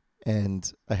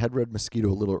 and I had Red Mosquito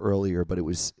a little earlier, but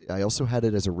I also had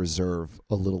it as a reserve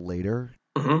a little later,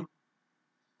 Mm-hmm.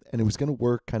 and it was going to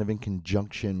work kind of in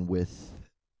conjunction with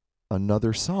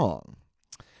another song.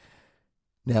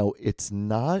 Now, it's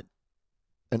not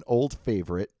an old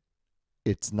favorite.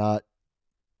 It's not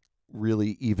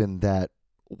really even that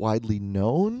widely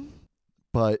known,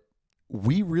 but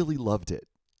we really loved it.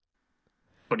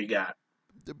 What do you got?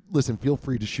 Listen, feel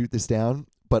free to shoot this down,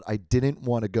 but I didn't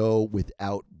want to go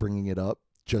without bringing it up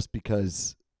just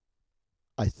because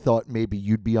I thought maybe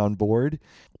you'd be on board.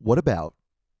 What about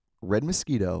Red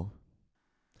Mosquito,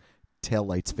 Tail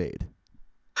Lights Fade?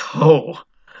 Oh.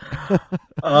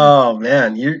 Oh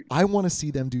man, I want to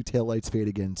see them do Tail Lights Fade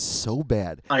again so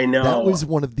bad. I know. That was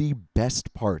one of the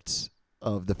best parts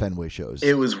of the Fenway shows.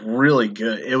 It was really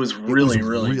good. It was really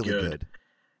good.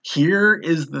 Here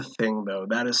is the thing though,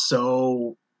 that is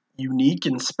so unique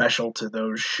and special to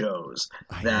those shows.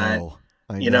 I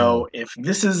know. If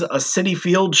this is a Citi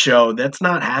Field show, that's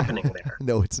not happening there.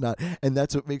 No, it's not. And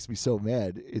that's what makes me so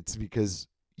mad. It's because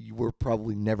you were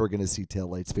probably never going to see Tail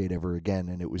Lights Fade ever again,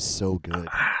 and it was so good.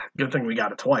 Good thing we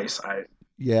got it twice.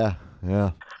 Yeah.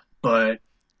 But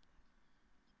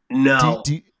no.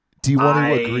 Do you want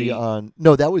to agree on?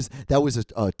 No, that was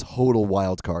a total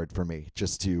wild card for me.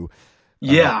 Just to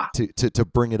to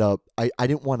bring it up. I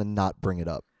didn't want to not bring it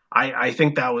up. I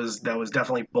think that was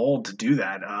definitely bold to do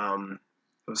that. It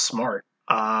was smart.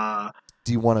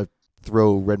 Do you want to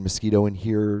throw Red Mosquito in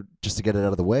here just to get it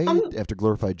out of the way after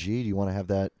Glorified G? Do you want to have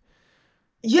that?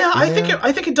 Yeah, I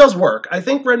think it does work. I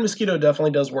think Red Mosquito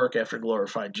definitely does work after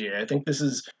Glorified G. I think this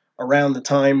is around the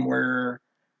time where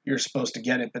you're supposed to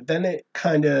get it, but then it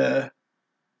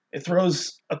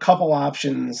throws a couple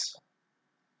options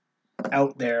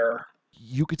out there.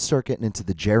 You could start getting into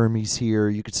the Jeremys here.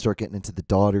 You could start getting into the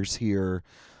Daughters here.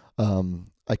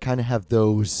 I kind of have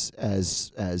those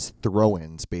as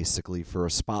throw-ins basically for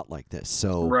a spot like this.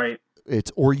 So right.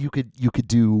 Or you could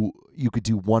do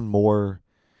one more.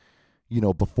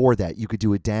 Before that, you could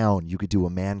do a Down. You could do a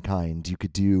Mankind. You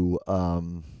could do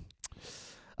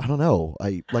I don't know.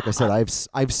 Like I said,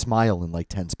 I've Smile in like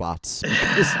 10 spots.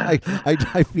 I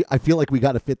feel like we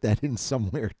got to fit that in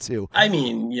somewhere too. I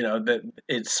mean, that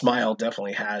its Smile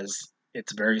definitely has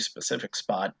its very specific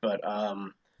spot, but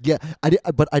yeah,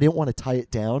 but I didn't want to tie it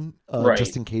down right.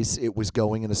 just in case it was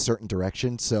going in a certain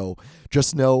direction. So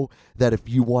just know that if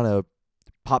you want to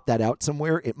pop that out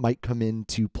somewhere, it might come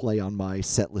into play on my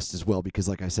set list as well, because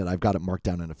like I said, I've got it marked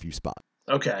down in a few spots.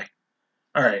 Okay.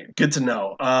 All right. Good to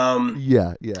know.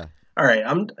 Yeah. All right,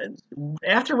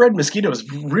 after Red Mosquito is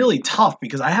really tough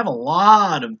because I have a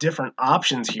lot of different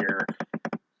options here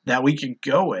that we could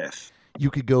go with. You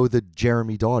could go the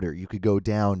Jeremy Daughter. You could go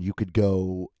down. You could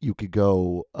go.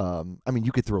 I mean,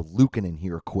 you could throw Lucan in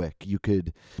here quick. You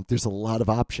could. There's a lot of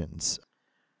options.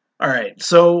 All right,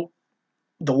 so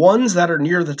the ones that are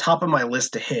near the top of my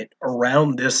list to hit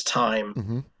around this time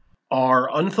Mm-hmm. are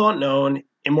Unthought Known,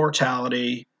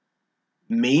 Immortality,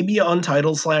 maybe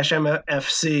Untitled /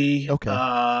 MFC,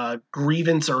 Okay.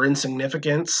 Grievance or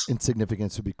Insignificance.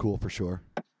 Insignificance would be cool for sure.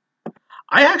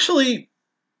 I'm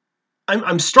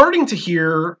starting to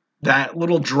hear that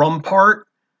little drum part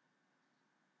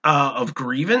of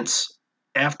Grievance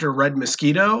after Red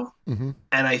Mosquito, Mm-hmm.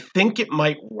 and I think it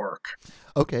might work.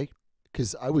 Okay.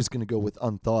 Because I was going to go with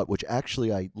Unthought, which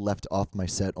actually I left off my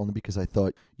set only because I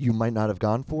thought you might not have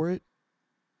gone for it.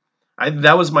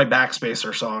 That was my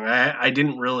Backspacer song. I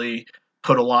didn't really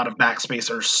put a lot of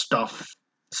Backspacer stuff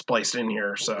spliced in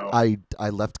here, so I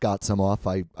left Got Some off.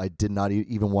 I did not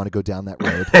even want to go down that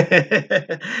road.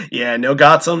 yeah, no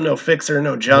Got Some, no Fixer,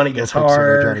 no Johnny no Guitar.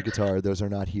 Fixer, no Johnny Guitar. Those are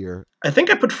not here. I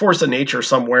think I put Force of Nature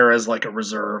somewhere as like a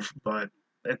reserve, but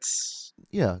it's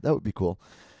Yeah, that would be cool.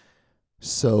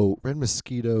 So Red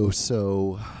Mosquito.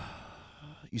 So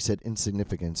you said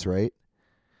Insignificance, right?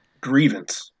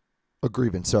 Grievance. Oh,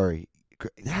 Grievance. Sorry.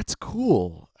 That's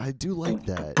cool. I do like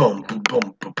that. Boom, boom,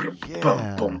 boom, boom, boom,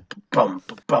 Yeah. boom, boom,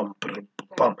 boom, boom,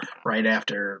 boom, right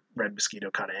after Red Mosquito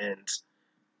kind of ends,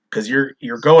 because you're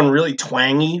going really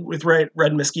twangy with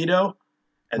Red Mosquito,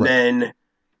 and Right.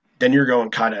 then you're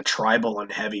going kind of tribal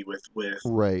and heavy with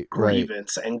Right.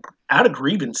 Grievance, and out of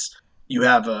Grievance you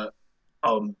have a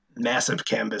massive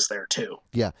canvas there too.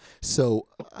 Yeah. So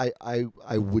I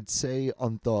would say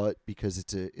Unthought because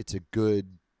it's a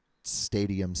good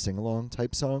stadium sing along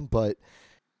type song, but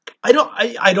I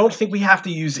don't think we have to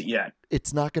use it yet.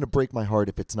 it's not going to break my heart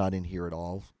if it's not in here at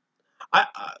all.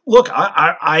 Look,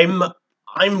 I'm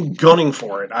gunning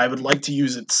for it. I would like to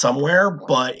use it somewhere,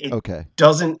 but it Okay.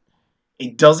 doesn't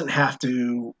have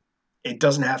to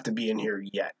be in here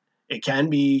yet. It can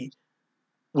be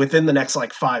within the next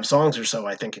like 5 songs or so.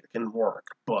 I think it can work,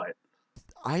 but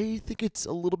I think it's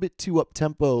a little bit too up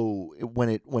tempo when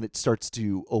it starts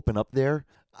to open up there.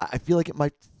 I feel like it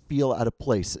might feel out of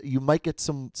place. You might get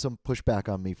some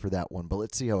pushback on me for that one, but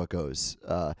let's see how it goes.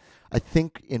 I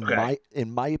think okay.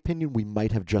 in my opinion, we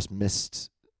might have just missed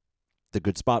the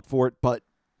good spot for it, but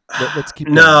let's keep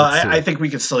No, going. Let's see. I think we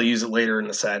could still use it later in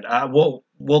the set.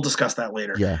 We'll discuss that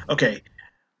later. Yeah. Okay.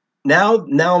 Now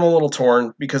I'm a little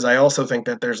torn because I also think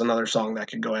that there's another song that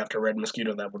could go after Red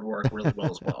Mosquito that would work really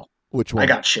well as well. Which one? I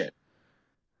Got Shit.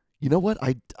 You know what?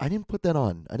 I didn't put that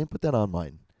on. I didn't put that on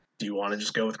mine. Do you want to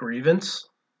just go with Grievance?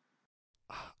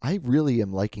 I really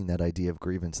am liking that idea of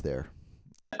Grievance there.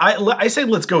 I say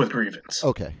let's go with Grievance.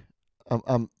 Okay.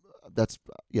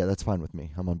 That's fine with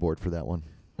me. I'm on board for that one.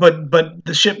 But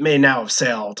the ship may now have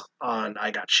sailed on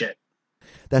I Got Shit.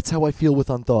 That's how I feel with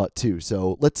Unthought too.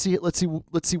 So let's see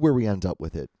where we end up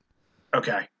with it.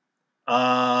 Okay.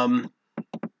 All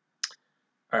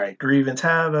right. Grievance,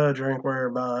 have a drink, we're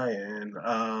buying.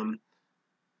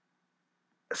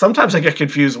 Sometimes I get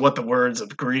confused what the words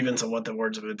of Grievance and what the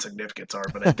words of Insignificance are,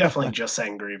 but I definitely just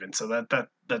sang Grievance, so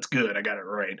that's good. I got it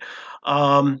right.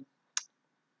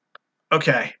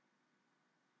 Okay.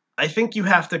 I think you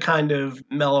have to kind of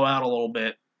mellow out a little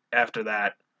bit after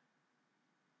that.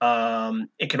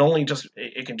 It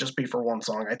can just be for one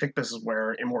song. I think this is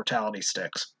where Immortality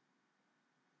sticks.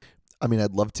 I mean,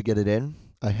 I'd love to get it in.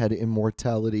 I had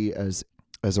Immortality as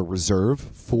a reserve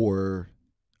for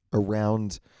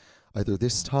around either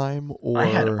this time or I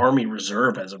had Army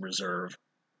Reserve as a reserve.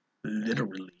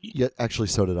 Literally. Yeah, actually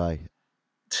so did I.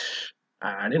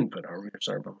 I didn't put Army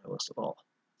Reserve on my list at all.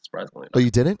 Surprisingly. Oh,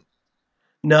 you didn't?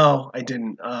 No, I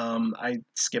didn't. I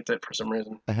skipped it for some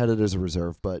reason. I had it as a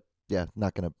reserve, but yeah,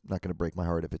 not gonna break my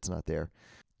heart if it's not there.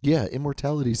 Yeah,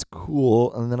 Immortality's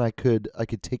cool, and then I could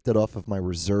take that off of my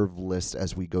reserve list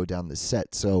as we go down the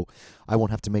set, so I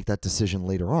won't have to make that decision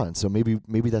later on. So maybe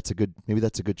that's a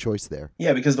good choice there.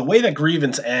 Yeah, because the way that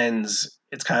Grievance ends,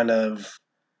 it's kind of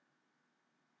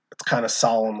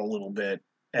solemn a little bit,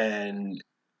 and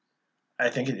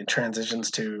I think it transitions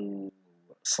to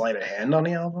Sleight of Hand on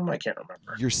the album. I can't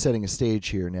remember. You're setting a stage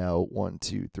here now. 1,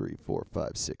 2, 3, 4,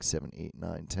 5, 6, 7, 8,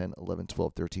 9, 10, 11,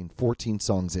 12, 13, 14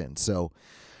 songs in. So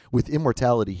with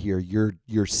Immortality here,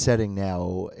 you're setting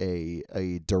now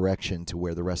a direction to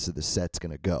where the rest of the set's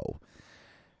gonna go.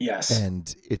 Yes.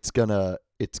 And it's gonna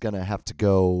have to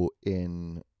go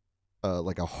in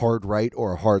like a hard right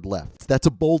or a hard left. That's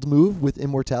a bold move with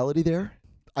Immortality there.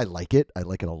 I like it. I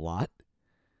like it a lot.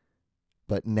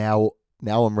 But now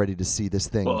now I'm ready to see this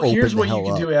thing Well, open here's the what you hell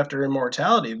can up. do after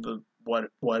Immortality.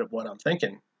 What I'm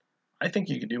thinking. I think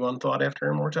you could do Unthought after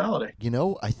Immortality. You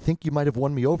know, I think you might have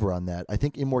won me over on that. I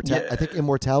think Yeah.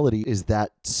 Immortality is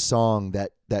that song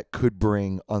that could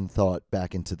bring Unthought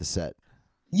back into the set.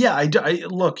 Yeah,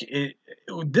 look,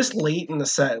 this late in the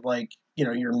set, like,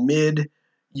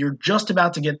 you're just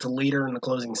about to get to later in the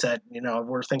closing set.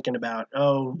 We're thinking about,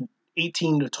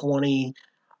 18 to 20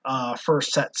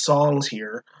 first set songs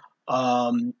here.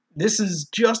 This is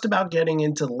just about getting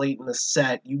into late in the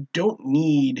set. You don't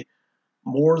need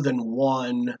more than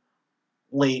one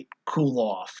late cool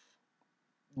off.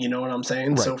 You know what I'm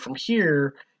saying? Right. So from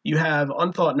here, you have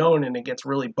Unthought Known and it gets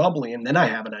really bubbly, and then I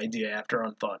have an idea after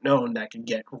Unthought Known that can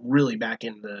get really back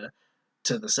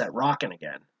to the set rocking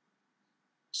again.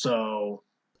 So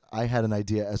I had an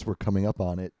idea as we're coming up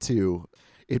on it too.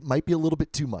 It might be a little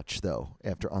bit too much though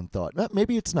after Unthought.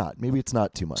 Maybe it's not. Maybe it's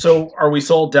not too much. So are we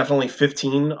sold? Definitely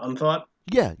 15 Unthought?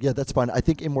 Yeah, that's fine. I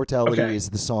think Immortality Okay. is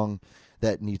the song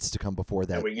that needs to come before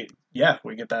that. And we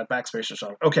get that Backspacer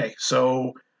song. Okay,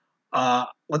 so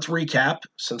let's recap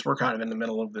since we're kind of in the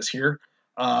middle of this here.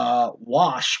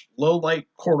 Wash, Low Light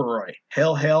Corduroy,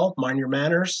 Hail Hail, Mind Your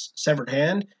Manners, Severed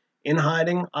Hand, In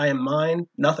Hiding, I Am Mine,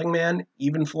 Nothing Man,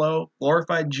 Even Flow,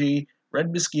 Glorified G,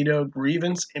 Red Mosquito,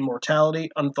 Grievance, Immortality,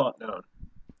 Unthought Known.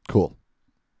 Cool.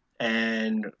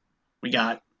 And we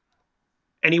got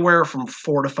anywhere from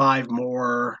 4 to 5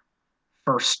 more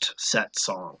first set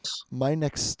songs. My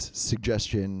next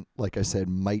suggestion, like I said,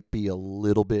 might be a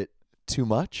little bit too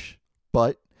much,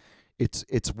 but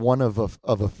it's one of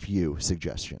a few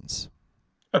suggestions.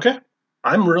 Okay.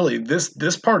 I'm really this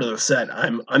part of the set.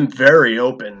 I'm very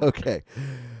open. Okay.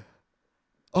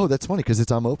 Oh, that's funny because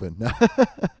I'm open.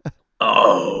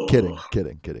 Oh. Kidding.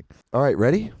 All right,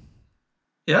 ready?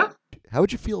 Yeah. How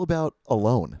would you feel about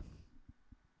Alone?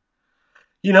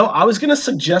 I was gonna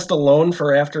suggest Alone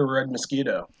for after Red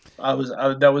Mosquito. I think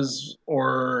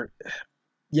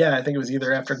it was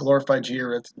either after Glorified G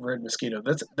or Red Mosquito.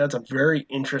 That's a very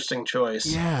interesting choice.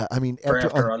 Yeah, I mean, after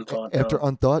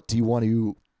Unthought, do you want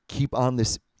to keep on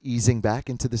this easing back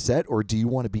into the set, or do you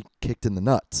want to be kicked in the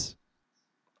nuts?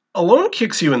 Alone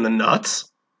kicks you in the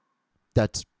nuts.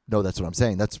 That's what I'm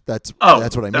saying. That's what I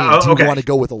mean. Do you want to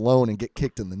go with Alone and get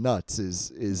kicked in the nuts?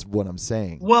 Is what I'm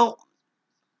saying. Well,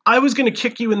 I was going to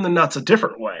kick you in the nuts a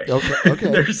different way.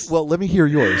 Okay. Well, let me hear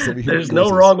yours. There's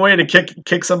no wrong way to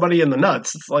kick somebody in the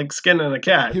nuts. It's like skinning a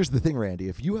cat. Here's the thing, Randy.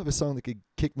 If you have a song that could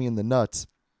kick me in the nuts,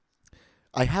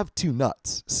 I have 2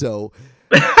 nuts, so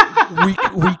we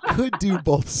could do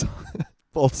both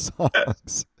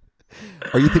songs.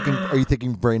 Are you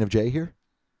thinking Brain of J here?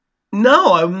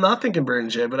 No, I'm not thinking Brain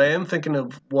of J, but I am thinking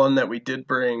of one that we did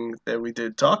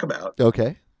talk about.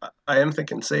 Okay. I am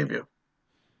thinking Save You.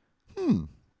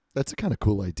 That's a kind of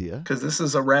cool idea. Because this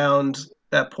is around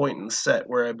that point in the set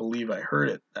where I believe I heard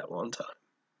it that one time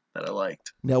that I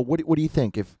liked. Now, what do you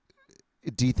think?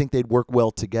 Do you think they'd work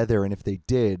well together? And if they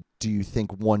did, do you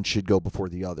think one should go before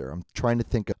the other? I'm trying to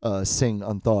think Sing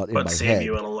Unthought in my head. Save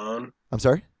You and Alone? I'm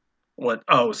sorry? What?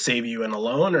 Oh, Save You and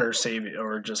Alone, or Save You,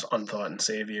 or just Unthought and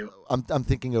Save You? I'm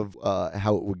thinking of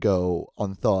how it would go: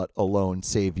 Unthought, Alone,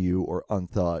 Save You, or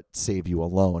Unthought, Save You,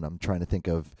 Alone. I'm trying to think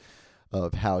of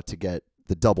how to get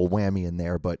the double whammy in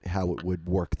there, but how it would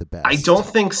work the best. I don't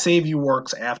think Save You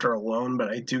works after Alone, but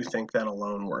I do think that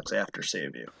Alone works after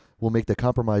Save You. We'll make the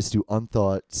compromise to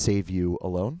Unthought, Save You,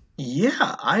 Alone.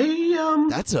 Yeah,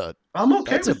 I'm okay with that.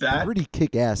 That's a pretty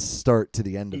kick-ass start to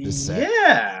the end of this set.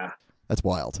 Yeah. That's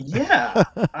wild. Yeah.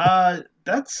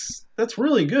 That's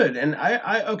really good. And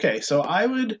so I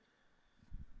would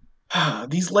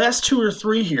these last 2 or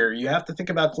 3 here, you have to think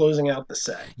about closing out the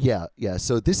set. Yeah.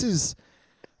 So this is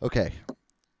okay.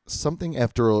 Something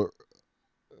after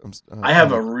I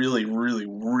have a really, really,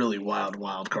 really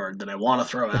wild card that I want to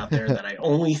throw out there that I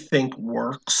only think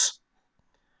works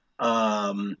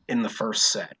in the first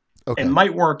set. Okay. It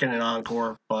might work in an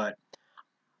encore, but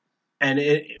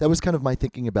that was kind of my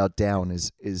thinking about Down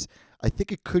is I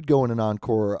think it could go in an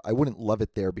encore. I wouldn't love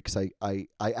it there because I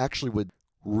actually would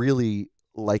really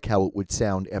like how it would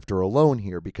sound after Alone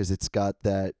here because it's got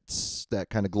that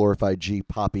kind of glorified G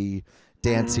poppy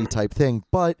dancey type thing,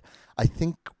 but I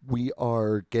think we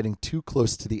are getting too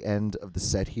close to the end of the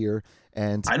set here,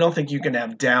 and I don't think you can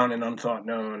have Down and Unthought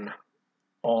Known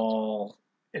all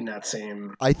in that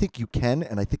same. I think you can,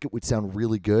 and I think it would sound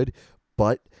really good,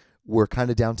 but we're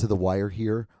kind of down to the wire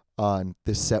here on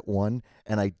this set 1,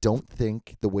 and I don't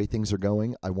think the way things are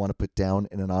going, I want to put Down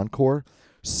in an encore.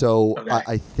 So okay.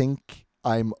 I think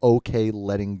I'm okay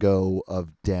letting go of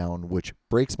Down, which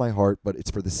breaks my heart, but it's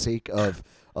for the sake of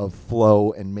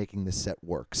flow and making the set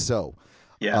work. So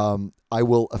Yeah. I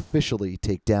will officially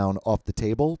take down Off the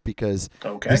Table because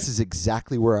Okay. this is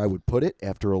exactly where I would put it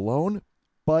after Alone,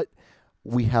 but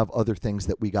we have other things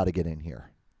that we got to get in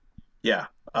here. Yeah.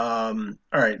 All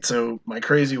right. So my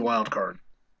crazy wild card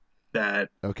that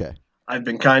Okay. I've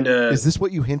been kind of Is this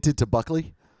what you hinted to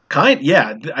Buckley?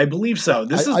 yeah, I believe so. I've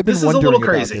been this is a wondering little about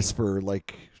crazy. this for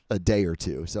like a day or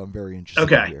two, so I'm very interested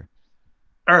to Okay. hear.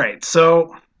 All right.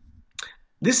 So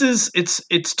this is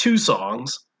it's two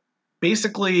songs.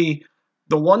 Basically,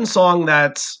 the one song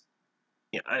that's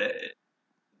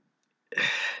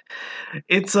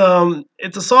it's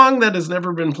a song that has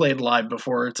never been played live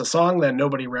before. It's a song that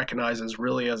nobody recognizes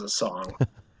really as a song.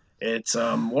 It's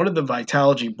one of the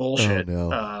Vitalogy bullshit Oh,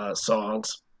 no.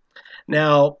 songs.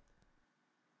 Now,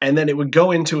 and then it would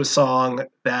go into a song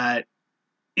that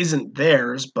isn't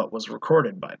theirs but was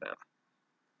recorded by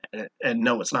them. And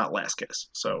no, it's not Last Kiss.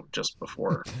 So just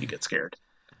before you get scared,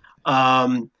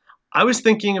 I was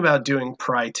thinking about doing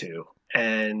Pry 2,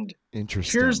 and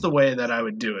Interesting. here's the way that I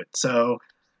would do it. So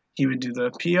he would do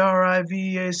the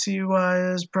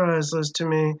PRIVACY is priceless to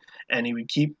me, and he would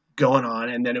keep going on,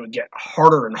 and then it would get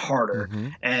harder and harder,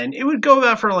 and it would go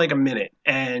about for like a minute.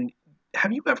 And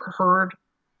have you ever heard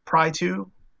Pry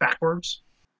 2 backwards?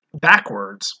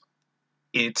 Backwards,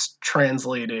 it's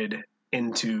translated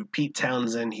into Pete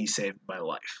Townsend, He Saved My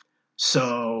Life.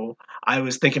 So I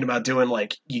was thinking about doing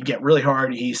like, you get really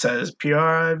hard, he says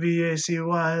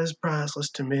PRIVACY is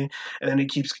priceless to me, and then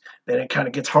then it kind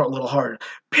of gets hard, a little harder.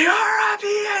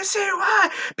 PRIVACY,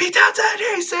 Pete Townsend,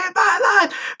 He Saved My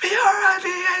Life.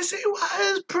 PRIVACY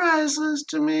is priceless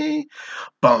to me.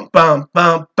 Bum bum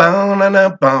bum bum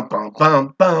bum bum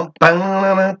bum bum bum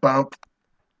bum bum.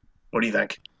 What do you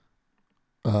think?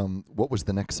 What was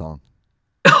the next song?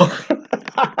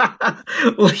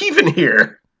 Leaving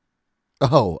Here.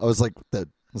 Oh, I was like that.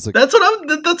 That's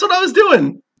what I was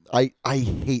doing. I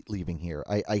hate Leaving Here.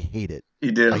 I hate it.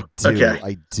 You do? I do. Okay.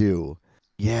 I do.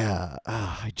 Yeah.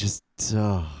 I just.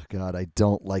 Oh God, I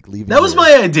don't like Leaving. That was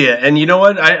my idea, and you know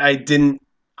what? I didn't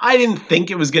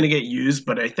think it was going to get used,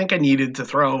 but I think I needed to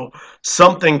throw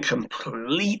something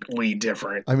completely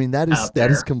different. I mean, that is out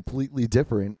there. completely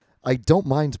different. I don't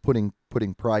mind putting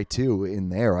Pry 2 in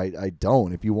there. I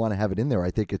don't. If you want to have it in there, I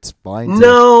think it's fine.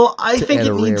 No, I think add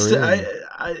it a needs to.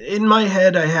 rare In my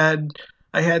head, I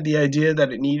had the idea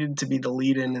that it needed to be the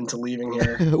lead-in into Leaving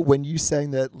Here. When you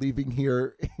sang that Leaving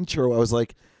Here intro, I was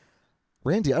like,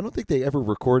 Randy, I don't think they ever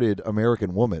recorded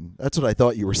American Woman. That's what I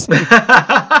thought you were saying.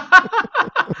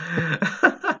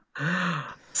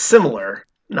 Similar,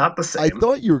 not the same. I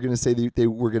thought you were going to say they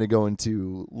were going to go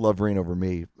into Love Reign Over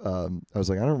Me. I was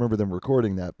like, I don't remember them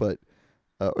recording that, but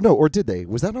no, or did they?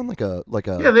 Was that on like a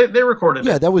Yeah, they recorded it.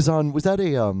 Yeah, that was on. Was that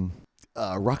a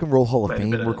Rock and Roll Hall of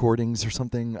Fame recordings or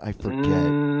something? I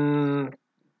forget.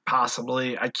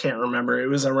 Possibly, I can't remember. It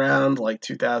was around like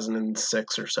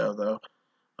 2006 or so, though.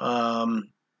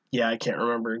 Yeah, I can't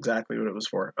remember exactly what it was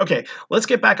for. Okay, let's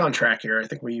get back on track here. I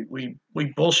think we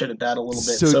bullshitted that a little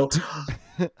bit. So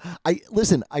I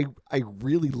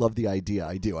really love the idea.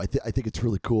 I do. I think it's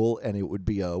really cool, and it would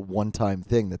be a one-time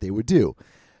thing that they would do.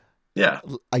 Yeah.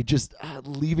 I just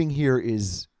Leaving Here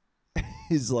is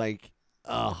like,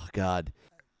 oh God.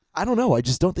 I don't know. I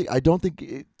don't think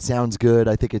it sounds good.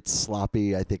 I think it's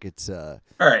sloppy. I think it's All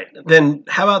right. Then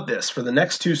how about this? For the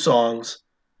next two songs,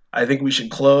 I think we should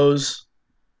close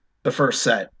the first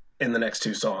set in the next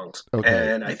two songs.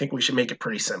 Okay. And I think we should make it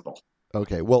pretty simple.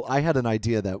 Okay. Well, I had an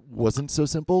idea that wasn't so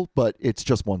simple, but it's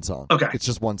just one song. Okay. It's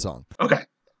just one song. Okay.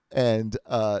 And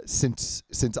since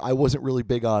I wasn't really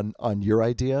big on your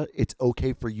idea, it's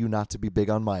okay for you not to be big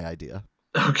on my idea.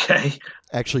 Okay.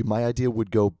 Actually, my idea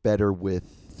would go better with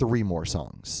 3 more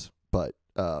songs. But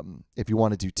if you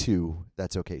want to do 2,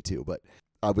 that's okay too. But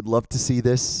I would love to see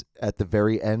this at the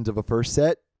very end of a first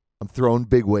set. I'm throwing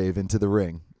Big Wave into the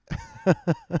ring.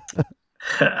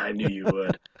 I knew you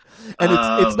would. And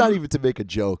it's not even to make a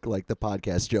joke, like the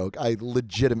podcast joke. I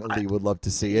legitimately would love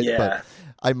to see it, Yeah. but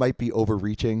I might be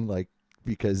overreaching, like,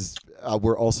 because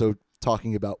we're also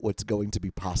talking about what's going to be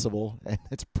possible, and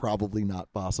it's probably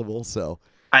not possible. So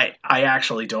I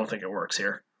actually don't think it works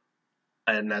here,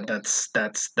 and that's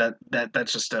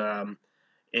just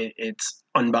it's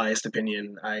unbiased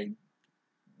opinion.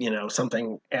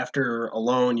 Something after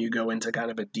Alone, you go into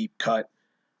kind of a deep cut.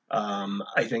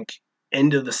 I think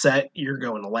end of the set, you're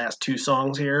going the last 2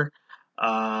 songs here.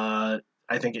 I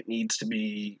think it needs to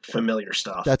be familiar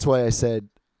stuff. That's why I said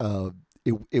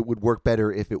it would work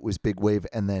better if it was Big Wave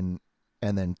and then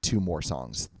 2 more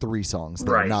songs, 3 songs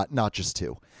there, right. not just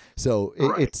 2. So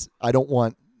Right. it's I don't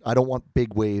want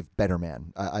Big Wave Better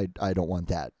Man. I don't want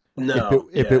that. No.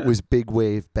 If it was Big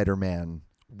Wave Better Man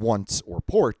Once or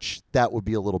Porch, that would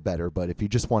be a little better. But if you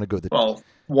just want to go Well,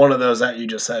 one of those that you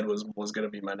just said was going to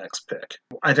be my next pick.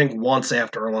 I think Once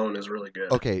After Alone is really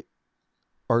good. Okay,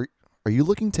 are you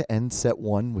looking to end set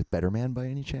 1 with Better Man by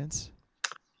any chance?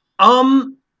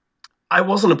 I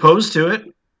wasn't opposed to it.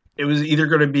 It was either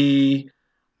going to be.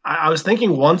 I was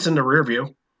thinking Once in the Rear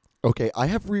View. Okay, I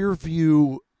have Rear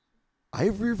View a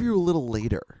little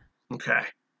later. Okay.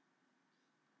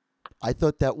 I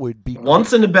thought that would be...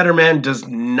 Once in a Better Man does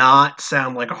not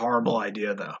sound like a horrible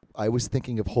idea, though. I was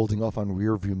thinking of holding off on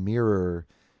Rear View Mirror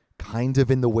kind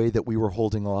of in the way that we were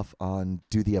holding off on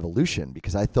Do the Evolution,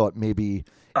 because I thought maybe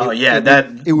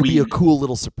it would be a cool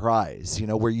little surprise,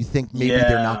 where you think maybe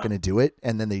they're not going to do it,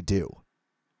 and then they do.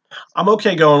 I'm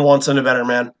okay going Once in a Better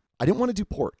Man. I didn't want to do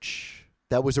Porch.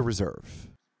 That was a reserve.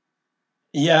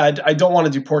 Yeah, I don't want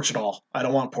to do Porch at all. I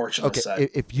don't want Porch in the set.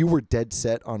 If you were dead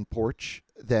set on Porch,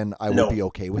 then I would be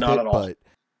okay with not it. At all. But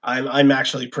I'm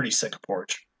actually pretty sick of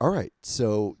Porch. All right.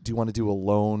 So do you want to do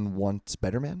Alone Once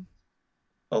Better Man?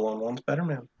 Alone Once Better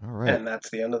Man. All right. And that's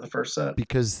the end of the first set.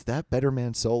 Because that Better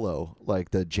Man solo,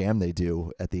 like the jam they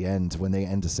do at the end when they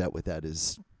end a set with that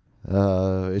is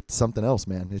it's something else,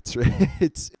 man.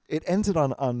 It ends it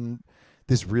on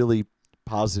this really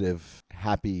positive,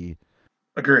 happy.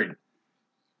 Agreed.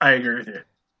 I agree with you.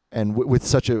 And with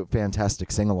such a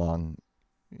fantastic sing along,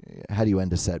 how do you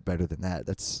end a set better than that?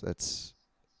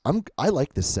 I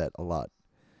like this set a lot.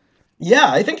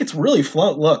 Yeah, I think it's really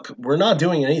fun. Look, we're not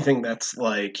doing anything that's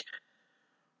like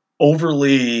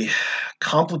overly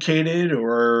complicated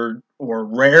or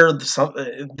rare.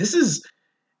 This is,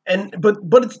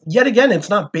 but it's, yet again, it's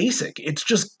not basic. It's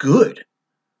just good.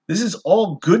 This is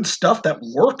all good stuff that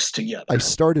works together. I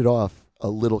started off a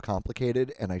little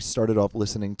complicated, and I started off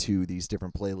listening to these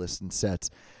different playlists and sets,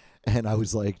 and I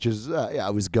was like, I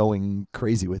was going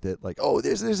crazy with it. Like, oh,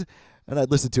 there's, and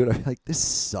I'd listen to it. I'm like, this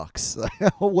sucks.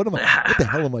 What the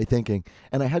hell am I thinking?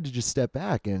 And I had to just step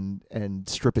back and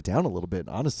strip it down a little bit.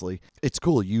 Honestly, it's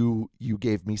cool. You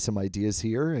gave me some ideas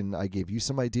here, and I gave you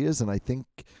some ideas, and I think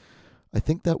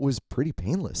that was pretty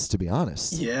painless, to be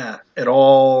honest. Yeah, it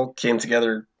all came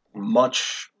together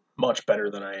much better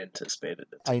than I anticipated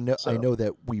it. I know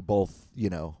that we both,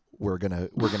 we're gonna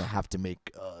have to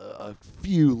make a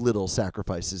few little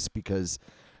sacrifices, because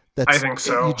that's. I think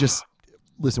so. You just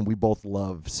listen. We both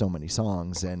love so many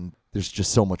songs, and there's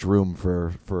just so much room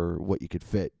for what you could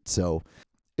fit. So,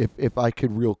 if I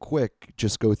could real quick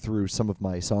just go through some of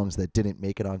my songs that didn't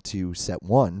make it onto set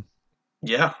 1.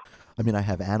 Yeah. I mean, I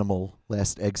have Animal,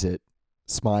 Last Exit,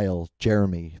 Smile,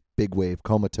 Jeremy, Big Wave,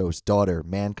 Comatose, Daughter,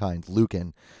 Mankind,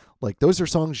 Lucan. Like, those are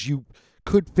songs you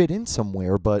could fit in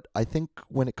somewhere, but I think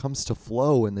when it comes to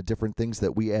flow and the different things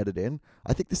that we added in,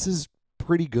 I think this is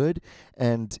pretty good.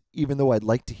 And even though I'd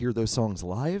like to hear those songs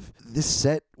live, this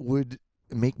set would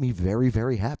make me very,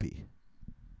 very happy.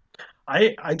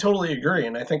 I totally agree,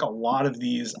 and I think a lot of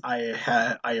these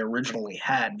I originally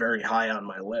had very high on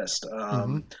my list.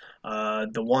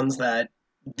 The ones that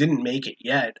didn't make it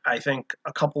yet, I think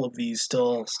a couple of these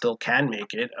still can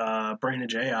make it. Brain of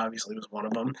J obviously was one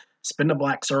of them. Spin the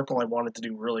Black Circle I wanted to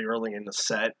do really early in the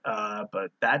set,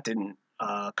 but that didn't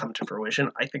come to fruition.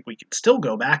 I think we could still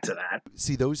go back to that.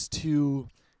 See, those two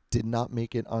did not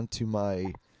make it onto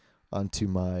my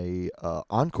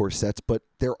encore sets, but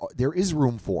there is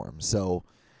room for them. So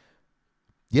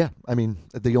yeah, I mean,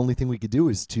 the only thing we could do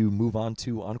is to move on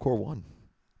to Encore 1.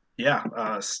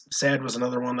 Yeah, Sad was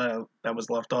another one that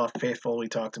was left off. Faithful we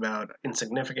talked about.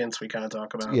 Insignificance we kind of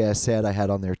talk about. Yeah, Sad I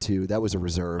had on there too. That was a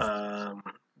reserve.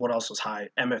 What else was high?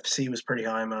 MFC was pretty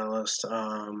high on my list.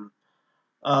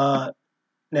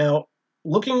 Now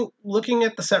looking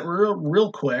at the set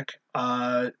real quick,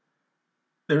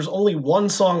 there's only one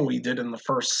song we did in the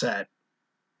first set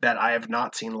that I have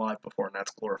not seen live before, and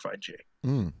that's Glorified G.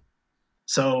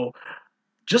 So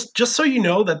just so you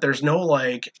know that there's no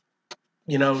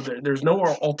there's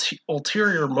no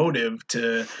ulterior motive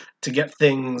to get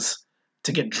things,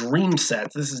 to get dream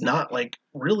sets. This is not like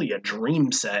really a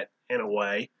dream set in a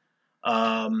way.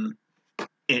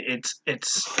 It's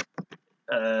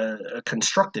a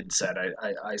constructed set,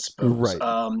 I suppose.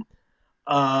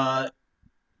 Right.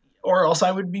 Or else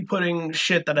I would be putting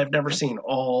shit that I've never seen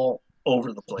all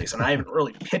over the place, and I haven't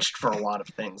really pitched for a lot of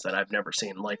things that I've never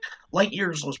seen. Like Light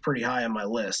Years was pretty high on my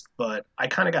list, but I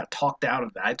kind of got talked out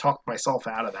of that. I talked myself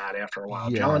out of that after a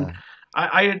while. Yeah. John,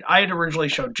 I had originally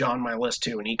showed John my list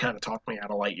too, and he kind of talked me out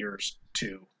of Light Years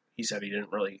too. He said he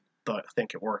didn't really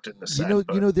think it worked in the set.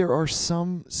 You know, there are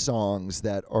some songs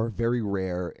that are very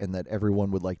rare and that everyone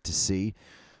would like to see,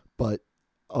 but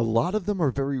a lot of them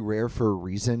are very rare for a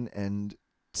reason, and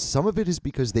some of it is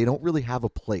because they don't really have a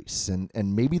place, and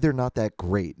maybe they're not that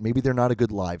great. Maybe they're not a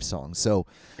good live song. So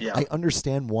Yeah. I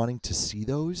understand wanting to see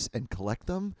those and collect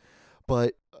them,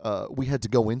 but we had to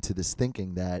go into this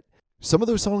thinking that some of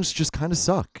those songs just kind of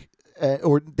suck.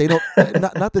 Or they don't,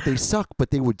 not that they suck,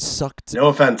 but they would suck to, No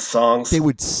offense, songs. they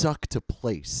would suck to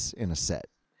place in a set.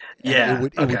 And Yeah. it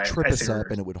would Okay, trip I us see where up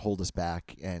you're- and it would hold us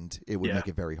back and it would Yeah. make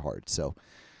it very hard. So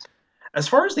As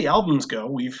far as the albums go,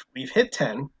 we've hit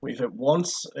 10. We've hit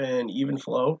Once and Even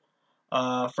Flow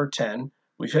for 10.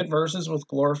 We've hit Verses with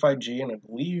Glorified G, and I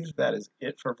believe that is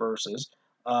it for Verses.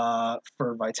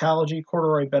 For Vitalogy,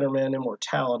 Corduroy Better Man,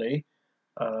 Immortality.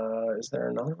 Is there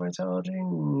another Vitalogy?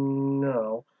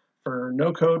 No. For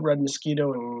No Code, Red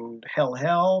Mosquito, and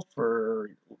Hell. For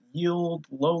Yield,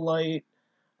 Low Light,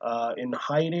 In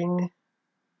Hiding.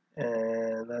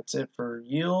 And that's it for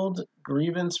Yield.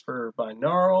 Grievance for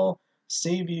Binaural.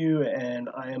 Save You and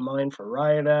I Am Mine for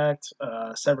Riot Act.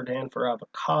 Severed Hand for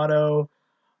Avocado.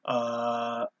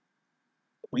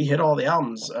 We hit all the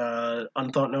albums.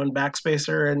 Unthought Known,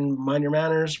 Backspacer, and Mind Your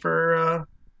Manners for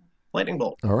Lightning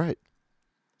Bolt. all right.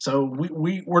 So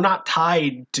we're not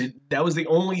tied to. That was the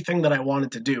only thing that I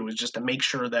wanted to do, was just to make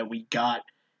sure that we got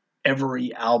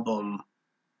every album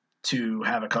to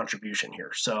have a contribution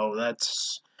here. So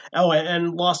that's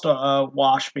and Lost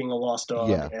Wash being a Lost Dog,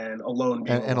 Yeah. and Alone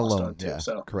being And a Lost Alone, Dog too. yeah,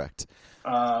 So correct.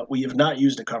 we have not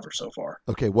used a cover so far.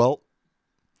 Okay, well,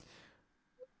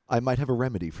 I might have a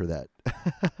remedy for that.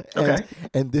 Okay.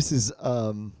 And this is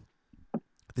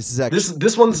actually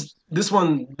This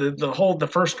one the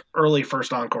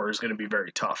first encore is going to be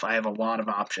very tough. I have a lot of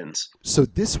options. so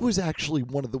this was actually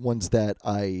one of the ones that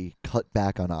I cut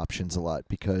back on options a lot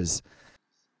because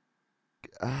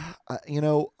I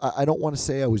don't want to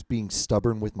say I was being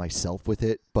stubborn with myself with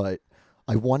it, but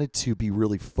I wanted to be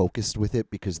really focused with it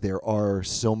because there are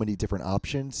so many different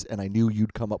options and I knew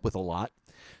you'd come up with a lot.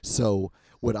 So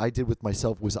what I did with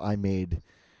myself was I made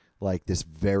like this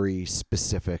very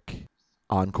specific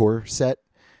encore set.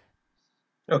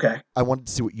 Okay. I wanted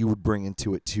to see what you would bring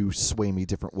into it to sway me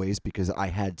different ways because I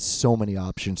had so many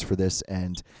options for this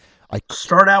and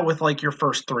Start out with like your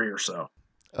first 3 or so.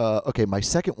 okay, my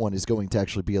second one is going to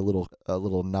actually be a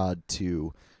little nod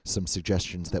to some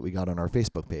suggestions that we got on our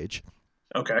Facebook page.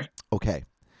 Okay. Okay.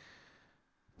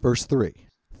 Verse 3.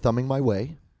 Thumbing My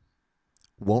Way,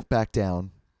 Won't Back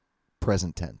Down,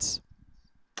 Present Tense.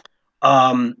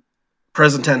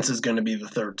 Present Tense is going to be the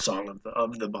third song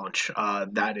of the bunch.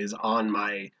 That is on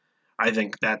my. I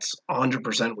think that's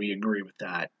 100%. We agree with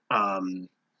that.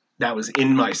 That was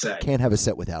in my set. Can't have a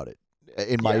set without it.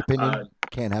 In my opinion,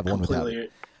 can't have one without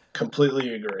it.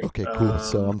 Completely agree. Okay, cool.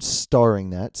 So I'm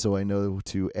starring that, so I know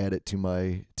to add it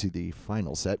to the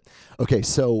final set. Okay,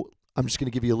 so I'm just going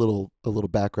to give you a little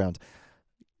background.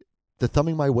 The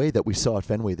Thumbing My Way that we saw at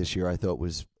Fenway this year, I thought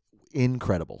was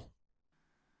incredible.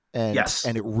 And Yes.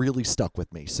 and it really stuck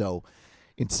with me. So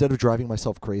instead of driving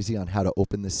myself crazy on how to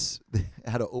open this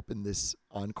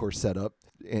encore setup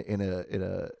in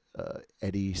a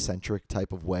Eddie centric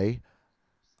type of way,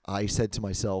 I said to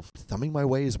myself, Thumbing My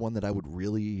Way is one that I would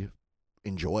really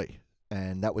enjoy.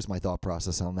 And that was my thought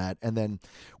process on that. And then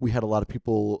we had a lot of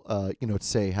people,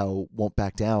 say how Won't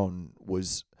Back Down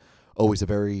was always a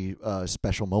very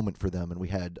special moment for them. And we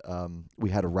had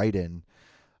a write-in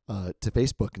to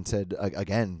Facebook and said,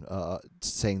 again,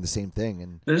 saying the same thing.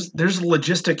 And there's a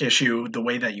logistic issue the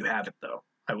way that you have it, though,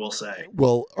 I will say.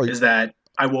 Well, is that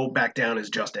I Won't Back Down is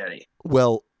just Eddie.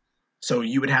 Well, so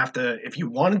you would have to, if you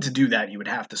wanted to do that, you would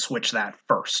have to switch that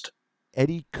first.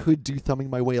 Eddie could do Thumbing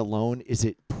My Way alone. Is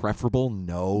it preferable?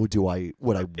 No. Would I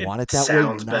want it that way?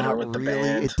 Sounds better with really. The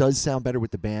band. It does sound better with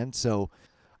the band. So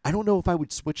I don't know if I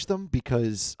would switch them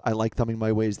because I like Thumbing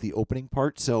My Way as the opening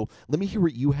part. So let me hear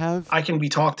what you have. I can be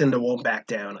talked into Won't Back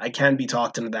Down. I can be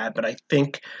talked into that, but I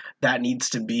think that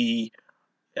needs to be.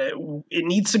 It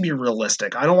needs to be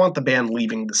realistic. I don't want the band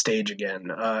leaving the stage again.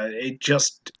 It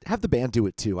just have the band do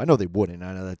it too. I know they wouldn't.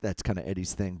 I know that's kind of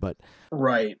Eddie's thing, but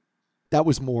right. That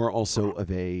was more also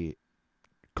of a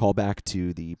callback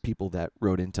to the people that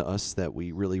wrote into us that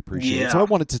we really appreciate. Yeah. So I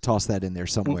wanted to toss that in there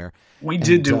somewhere. We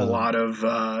did do a lot of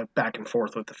back and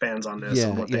forth with the fans on this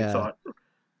and what they thought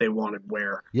they wanted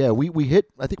where. Yeah,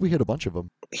 I think we hit a bunch of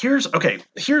them. Here's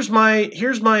my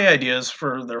ideas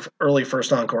for the early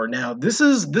first encore. Now, this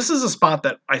is a spot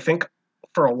that I think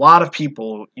for a lot of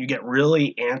people you get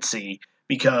really antsy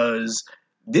because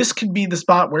this could be the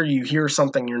spot where you hear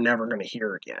something you're never going to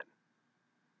hear again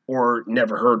or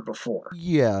never heard before.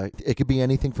 Yeah, it could be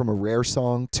anything from a rare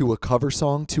song to a cover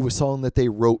song to a song that they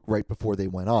wrote right before they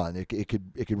went on. It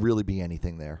could really be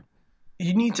anything there.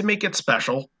 You need to make it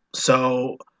special.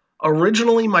 So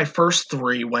Originally, my first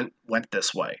three went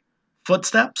this way: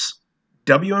 Footsteps,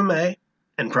 WMA,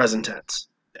 and Present Tense.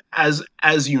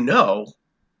 As you know,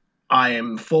 I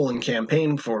am full in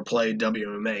campaign for play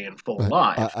WMA in full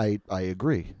live, I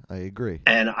agree. I agree.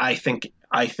 and I think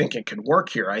it could work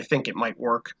here. I think it might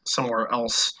work somewhere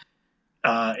else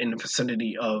in the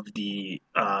vicinity of the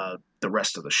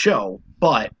rest of the show,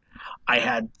 but I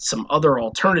had some other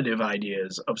alternative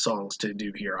ideas of songs to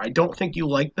do here. I don't think you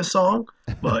like the song,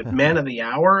 but "Man of the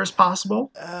Hour" is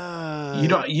possible. You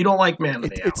don't like "Man of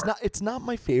the Hour"? It's not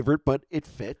my favorite, but it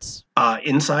fits.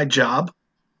 "Inside Job,"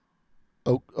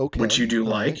 Oh, okay. which you do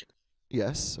All like. right.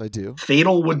 Yes, I do.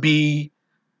 "Fatal" would be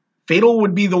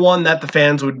the one that the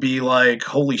fans would be like,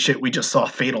 "Holy shit, we just saw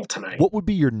Fatal tonight." What would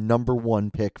be your number one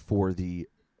pick for the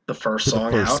first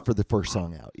song out? For the first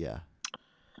song out, yeah.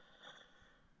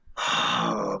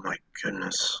 Oh my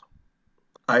goodness.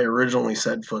 I originally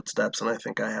said Footsteps, and I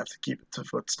think I have to keep it to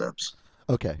Footsteps.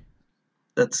 Okay.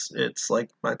 It's like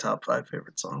my top 5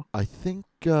 favorite song. I think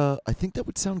that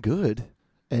would sound good.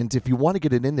 And if you want to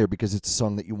get it in there because it's a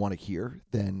song that you want to hear,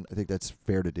 then I think that's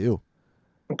fair to do.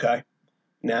 Okay.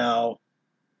 Now,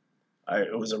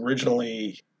 it was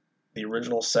originally, the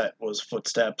original set was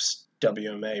Footsteps,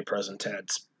 WMA, Present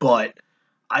Tense, but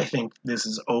I think this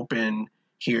is open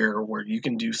here where you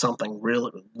can do something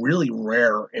really, really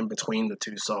rare in between the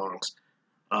two songs.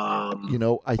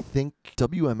 I think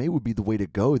WMA would be the way to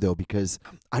go, though, because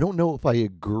I don't know if I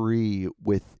agree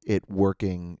with it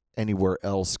working anywhere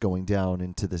else going down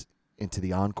into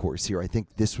the encores here. I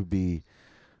think this would be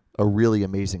a really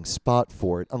amazing spot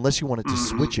for it, unless you wanted to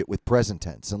switch it with Present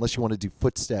Tense, unless you want to do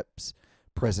Footsteps,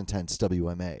 Present Tense,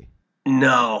 WMA.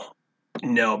 No,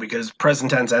 because Present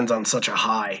Tense ends on such a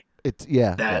high. I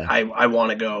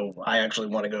actually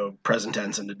want to go Present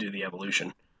Tense and to Do the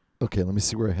Evolution. Okay, let me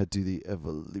see where I had Do the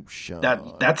Evolution.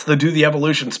 That's the Do the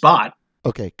Evolution spot.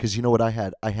 Okay, because you know what I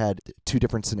had? I had 2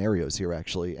 different scenarios here,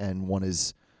 actually, and one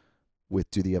is with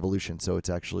Do the Evolution, so it's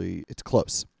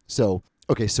close. So,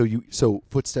 okay, so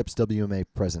Footsteps, WMA,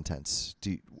 Present Tense.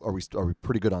 Are we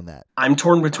pretty good on that? I'm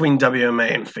torn between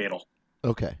WMA and Fatal.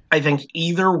 Okay. I think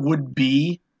either would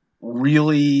be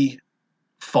really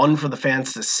fun for the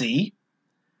fans to see,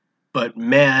 but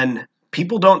man,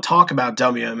 people don't talk about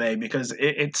WMA because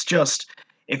it's just,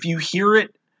 if you hear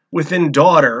it within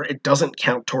Daughter, it doesn't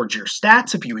count towards your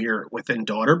stats if you hear it within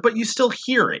Daughter, but you still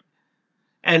hear it.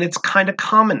 And it's kind of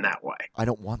common that way. I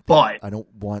don't want that. But I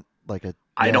don't want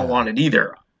I don't want it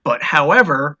either. But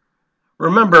however,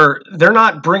 remember, they're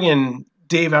not bringing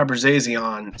Dave Abruzzese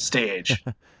on stage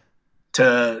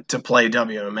to play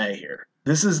WMA here.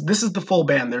 This is the full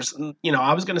band. There's,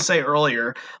 I was going to say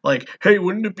earlier, like, hey,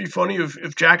 wouldn't it be funny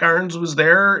if Jack Irons was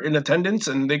there in attendance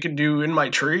and they could do In My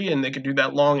Tree and they could do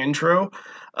that long intro?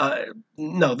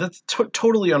 No, that's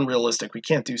totally unrealistic. We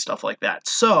can't do stuff like that.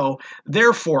 So,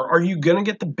 therefore, are you going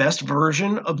to get the best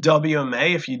version of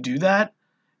WMA if you do that?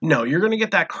 No, you're going to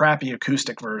get that crappy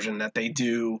acoustic version that they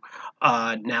do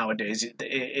nowadays.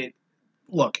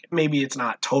 Look, maybe it's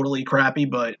not totally crappy,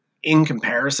 but in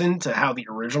comparison to how the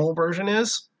original version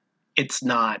is, it's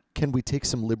not. Can we take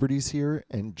some liberties here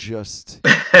and just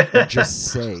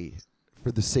say,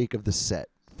 for the sake of the set,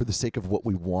 for the sake of what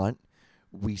we want,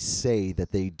 we say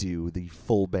that they do the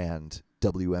full band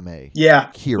WMA?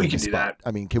 Yeah, here we in can the do spot. that.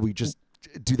 I mean, can we just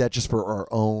do that just for our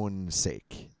own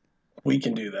sake? We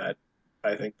can do that.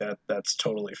 I think that's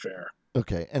totally fair.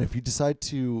 Okay, and if you decide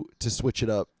to switch it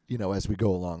up, as we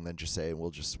go along, then just say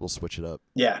we'll switch it up.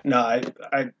 Yeah, no,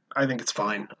 I think it's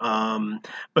fine.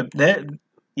 But then,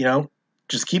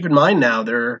 just keep in mind now,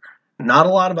 there are not a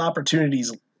lot of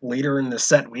opportunities later in the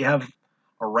set. We have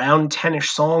around 10-ish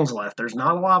songs left. There's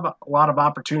not a lot of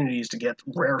opportunities to get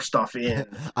rare stuff in.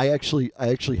 I actually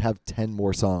have 10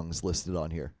 more songs listed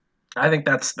on here. I think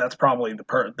that's probably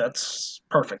that's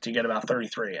perfect. You get about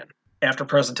 33 in. After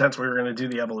Present Tense, we were going to do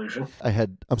the Evolution.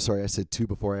 I'm sorry, I said 2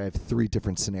 before. I have 3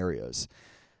 different scenarios.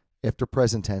 After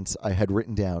Present Tense, I had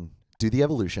written down Do the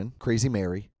Evolution, Crazy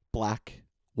Mary, Black,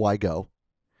 Why Go.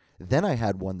 Then I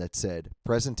had one that said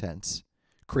Present Tense,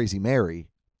 Crazy Mary,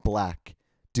 Black,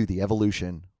 Do the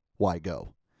Evolution, Why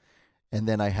Go. And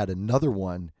then I had another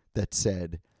one that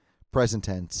said Present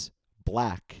Tense,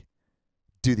 Black,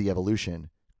 Do the Evolution,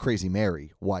 Crazy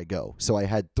Mary, Why Go. So I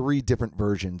had 3 different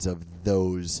versions of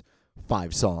those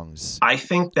 5 songs. I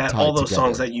think that all those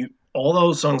songs that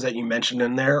you mentioned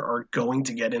in there are going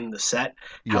to get in the set.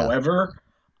 Yeah. However,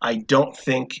 I don't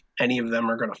think any of them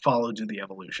are going to follow Do the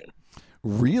Evolution.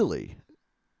 Really?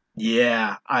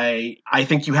 Yeah, I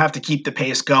think you have to keep the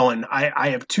pace going.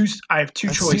 I have two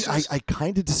choices. See, I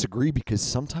kind of disagree because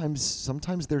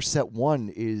sometimes their set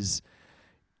 1 is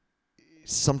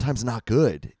sometimes not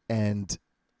good. And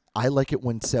I like it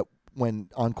when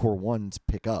Encore ones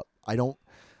pick up. I don't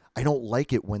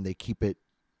like it when they keep it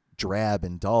drab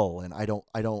and dull, and I don't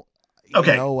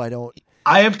Okay. I don't.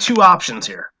 I have two options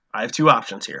here.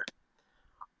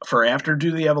 For after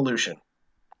Do the Evolution.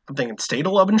 I'm thinking State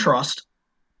of Love and Trust,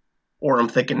 or I'm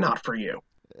thinking Not For You.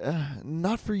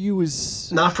 Not For You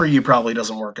is Not For You probably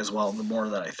doesn't work as well the more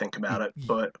that I think about it,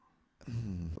 but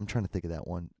I'm trying to think of that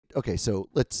one. Okay, so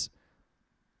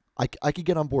I could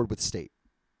get on board with State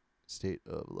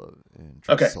of Love and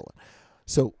Trust. Okay.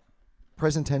 So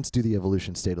present tense, Do the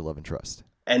Evolution, State of Love and Trust.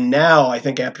 And now I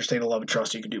think after State of Love and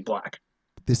Trust, you could do Black.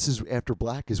 This is after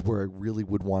Black is where I really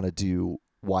would want to do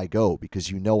Why Go,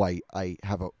 because I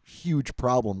have a huge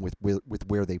problem with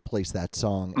where they place that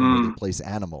song and where they place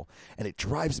Animal, and it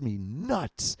drives me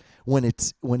nuts when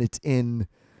it's in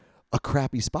a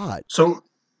crappy spot. So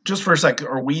just for a sec,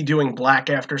 are we doing Black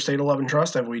after State of Love and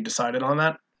Trust? Have we decided on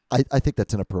that? I think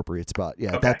that's an appropriate spot.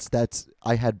 Yeah, Okay. that's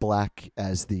I had Black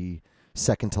as the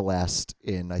second to last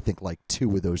in I think like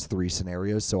 2 of those 3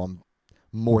 scenarios, so I'm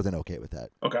more than okay with that.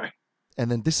 Okay. And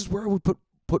then this is where I would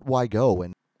put Why Go,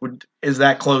 and Is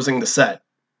that closing the set?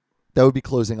 that would be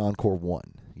closing Encore 1.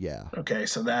 Yeah. Okay,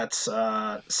 so that's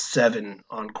 7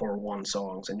 Encore 1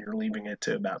 songs, and you're leaving it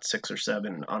to about 6 or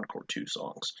 7 Encore 2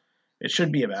 songs. It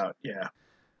should be about, yeah.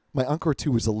 My Encore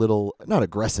 2 was a little not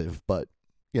aggressive, but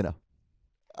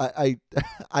I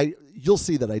you'll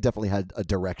see that I definitely had a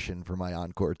direction for my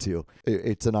Encore 2.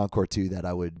 It's an Encore 2 that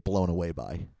I would blown away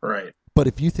by. Right. But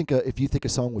if you think a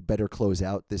song would better close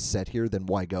out this set here than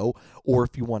Why Go, or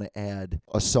if you want to add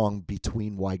a song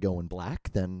between Why Go and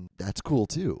Black, then that's cool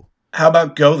too. How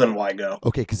about Go Then Why Go?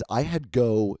 Okay, because I had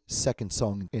Go second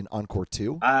song in Encore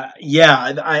 2.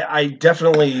 Yeah, I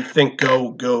definitely think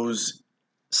Go goes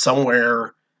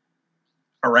somewhere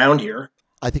around here.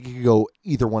 I think you could go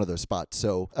either one of those spots.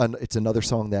 So it's another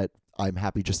song that I'm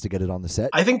happy just to get it on the set.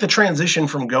 I think the transition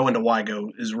from Go into Why Go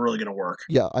is really going to work.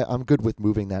 Yeah, I'm good with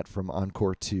moving that from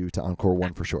Encore 2 to Encore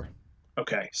 1 for sure.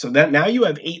 Okay, so that now you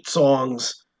have 8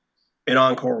 songs in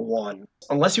Encore 1.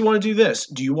 Unless you want to do this,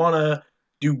 do you want to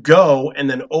do Go and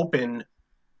then open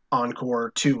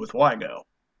Encore 2 with Why Go?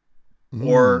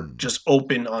 Or just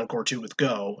open Encore 2 with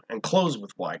Go and close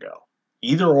with Why Go?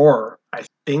 Either or, I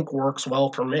think works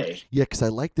well for me. Yeah, because I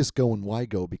like this Go and Why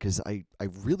Go because I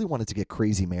really wanted to get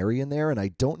Crazy Mary in there, and I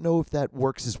don't know if that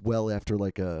works as well after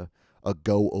like a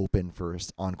Go open for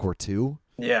Encore 2.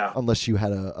 Yeah. Unless you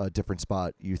had a different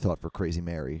spot you thought for Crazy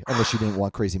Mary. Unless you didn't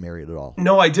want Crazy Mary at all.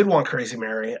 No, I did want Crazy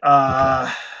Mary. Okay.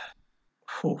 I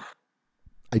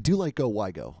do like Go, Why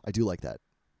Go. I do like that.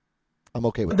 I'm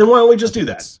okay with that. Then why don't we just do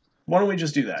that? Why don't we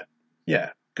just do that?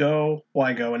 Yeah. Go,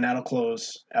 Why Go, and that'll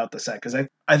close out the set. Because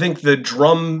I think the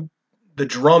drum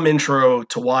intro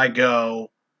to Why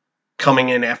Go coming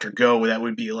in after Go, that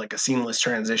would be like a seamless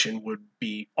transition, would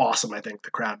be awesome. I think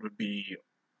the crowd would be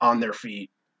on their feet.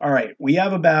 All right, we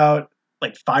have about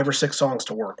like 5 or 6 songs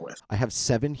to work with. I have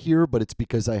 7 here, but it's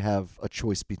because I have a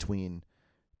choice between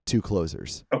 2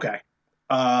 closers. Okay.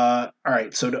 All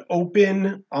right, so to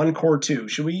open Encore 2,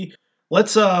 should we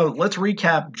let's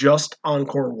recap just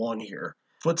Encore 1 here.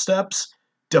 Footsteps,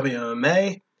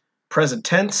 WMA, Present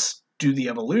Tense, Do the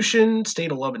Evolution,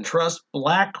 State of Love and Trust,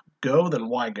 Black, Go, Then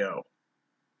Why Go.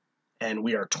 And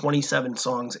we are 27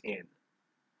 songs in.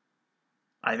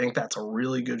 I think that's a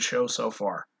really good show so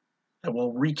far. And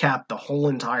we'll recap the whole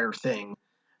entire thing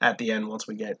at the end once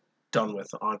we get done with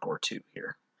Encore 2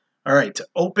 here. All right, to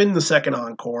open the second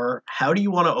Encore, how do you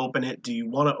want to open it? Do you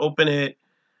want to open it?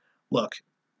 Look,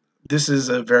 this is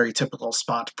a very typical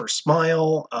spot for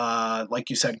Smile.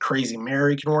 Like you said, Crazy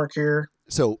Mary can work here.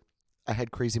 So I had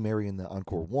Crazy Mary in the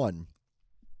Encore 1,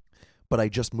 but I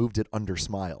just moved it under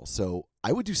Smile. So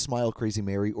I would do Smile, Crazy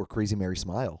Mary, or Crazy Mary,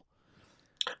 Smile.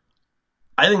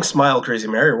 I think Smile, Crazy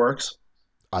Mary works.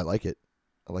 I like it.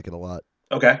 I like it a lot.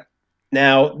 Okay.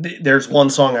 Now, there's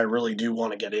one song I really do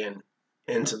want to get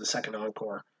into the second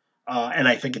Encore. And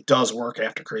I think it does work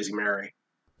after Crazy Mary.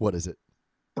 What is it?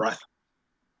 Breath.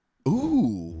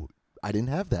 Ooh, I didn't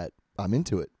have that. I'm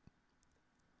into it.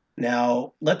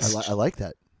 Now, I like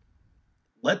that.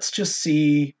 Let's just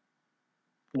see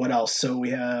what else. So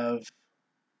we have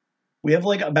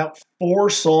like about 4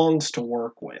 songs to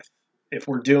work with. If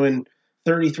we're doing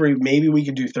 33, maybe we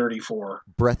could do 34.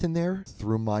 Breath in there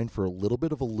threw mine for a little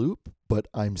bit of a loop, but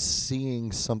I'm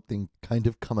seeing something kind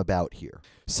of come about here.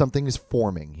 Something is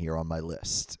forming here on my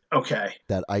list. Okay.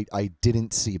 That I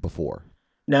didn't see before.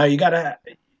 Now you gotta,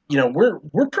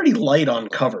 we're pretty light on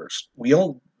covers. We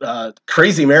don't.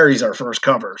 Crazy Mary's our first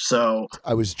cover, so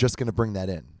I was just gonna bring that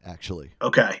in, actually.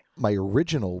 Okay. My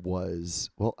original was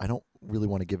really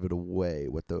want to give it away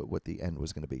what the end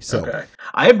was going to be. So, okay.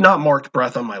 I have not marked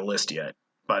Breath on my list yet,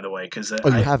 by the way, because oh,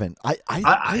 you haven't? I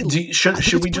should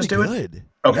think we it's just pretty do it? good.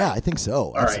 Okay. Yeah, I think so.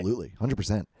 All right. Absolutely,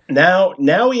 100%. Now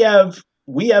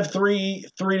we have three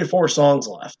to four songs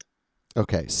left.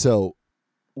 Okay, so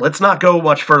let's not go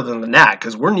much further than that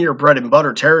because we're near bread and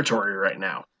butter territory right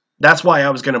now. That's why I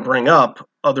was going to bring up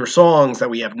other songs that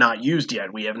we have not used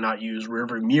yet. We have not used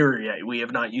River Mirror yet. We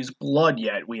have not used Blood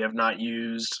yet. We have not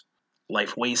used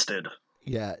Life Wasted.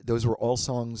 Yeah, those were all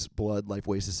songs, Blood, Life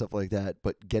Wasted, stuff like that.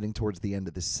 But getting towards the end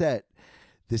of the set,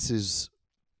 this is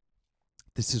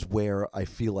where I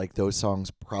feel like those songs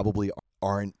probably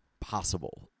aren't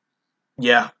possible.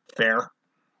 Yeah, fair.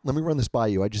 Let me run this by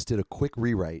you. I just did a quick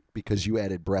rewrite because you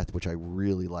added Breath, which I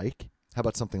really like. How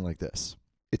about something like this?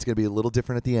 It's going to be a little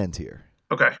different at the end here.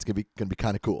 Okay. It's going to be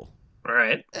kind of cool. All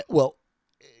right. Well,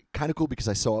 kind of cool because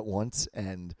I saw it once,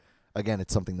 and again,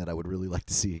 it's something that I would really like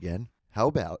to see again. How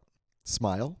about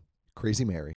Smile, Crazy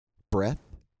Mary, Breath,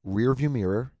 Rearview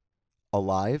Mirror,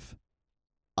 Alive,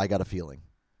 I Got a Feeling.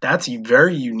 That's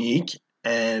very unique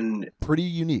and pretty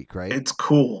unique, right? It's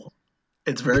cool.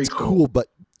 It's very cool, but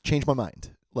change my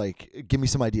mind. Like, give me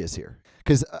some ideas here,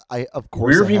 because of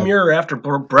course, Rearview Mirror after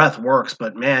Breath works,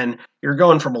 but man, you're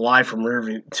going from Alive from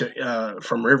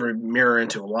Rearview Mirror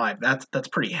into Alive. That's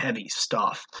pretty heavy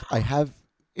stuff. I have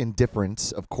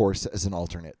Indifference, of course, as an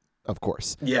alternate. Of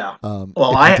course. Yeah.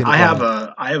 Well, I have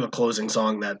a closing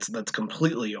song that's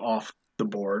completely off the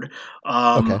board.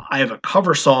 Okay. I have a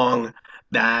cover song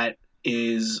that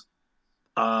is,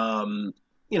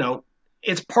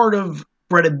 it's part of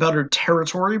bread and butter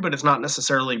territory, but it's not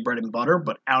necessarily bread and butter.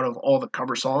 But out of all the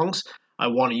cover songs, I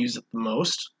want to use it the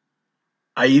most.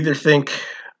 I either think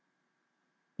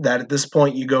that at this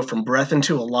point you go from Breath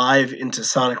into Alive into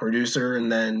Sonic Reducer, and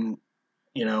then,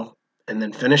 and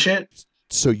then finish it.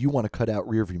 So you want to cut out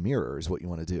Rearview Mirror is what you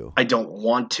want to do? I don't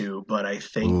want to, but I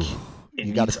think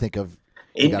you got to think of.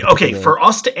 For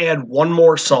us to add one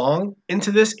more song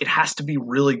into this, it has to be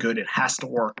really good. It has to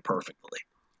work perfectly.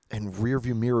 And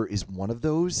Rearview Mirror is one of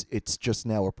those. It's just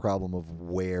now a problem of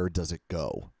where does it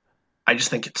go? I just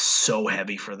think it's so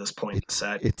heavy for this point in the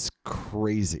set. It's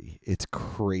crazy. It's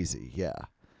crazy. Yeah.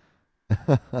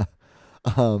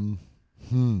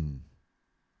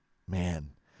 Man,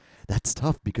 that's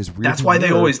tough because that's why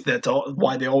they always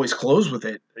close with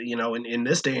it. In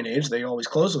this day and age, they always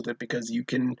close with it because you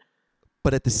can.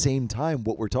 But at the same time,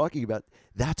 what we're talking about,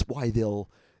 that's why they'll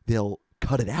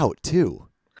cut it out too.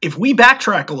 If we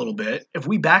backtrack a little bit,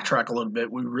 we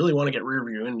really want to get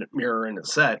Rearview Mirror in the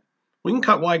set, we can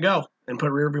cut Why Go and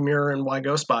put Rearview Mirror in Why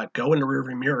Go spot. Go into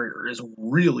Rearview Mirror is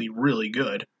really, really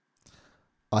good.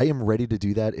 I am ready to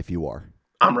do that if you are.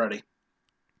 I'm ready.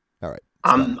 All right.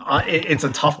 It's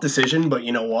a tough decision, but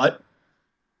you know what?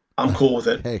 I'm cool with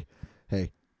it.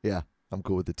 Hey, yeah, I'm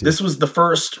cool with it too. This was the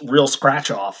first real scratch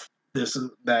off.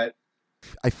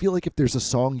 I feel like if there's a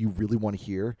song you really want to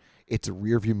hear, it's a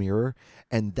Rearview Mirror,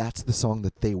 and that's the song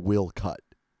that they will cut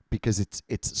because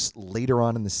it's later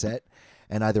on in the set,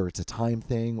 and either it's a time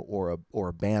thing or a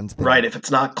band thing. Right, if it's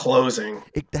not closing,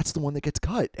 that's the one that gets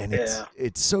cut, and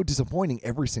it's so disappointing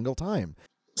every single time.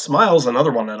 Smile's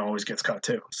another one that always gets cut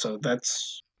too. So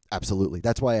that's absolutely.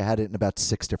 That's why I had it in about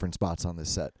 6 different spots on this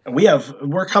set. And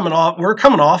we're coming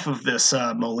off of this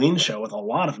Moline show with a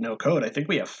lot of no code. I think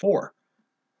we have 4.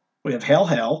 We have Hail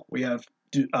Hail, we have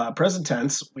Present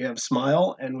Tense, we have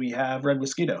Smile, and we have Red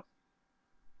Mosquito.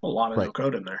 A lot of no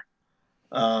code in there.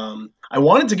 I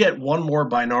wanted to get one more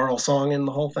binaural song in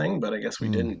the whole thing, but I guess we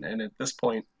didn't. And at this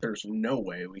point, there's no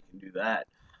way we can do that.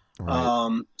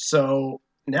 Right. So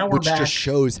now we're back. Which just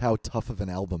shows how tough of an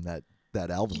album that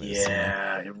album is.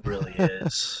 Yeah, it really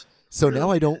is. So now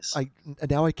I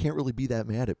can't really be that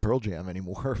mad at Pearl Jam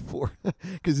anymore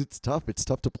because it's tough. It's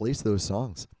tough to place those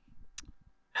songs.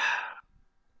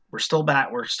 We're still back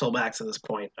to this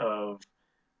point of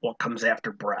what comes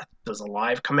after Breath. Does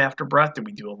Alive come after Breath? Do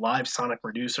we do a live Sonic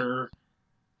Reducer?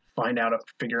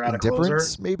 Figure out a closer?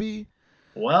 Maybe?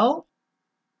 Well,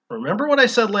 remember what I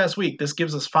said last week. This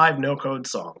gives us 5 no-code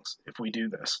songs if we do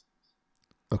this.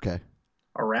 Okay.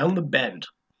 Around the Bend.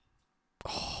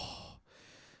 Oh,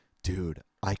 dude,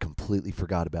 I completely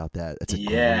forgot about that. That's a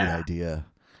great idea.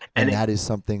 And that is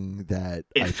something that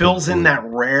it fills in that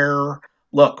rare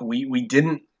look. We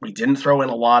didn't throw in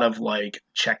a lot of like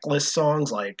checklist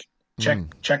songs like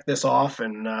check this off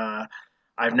and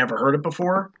I've never heard it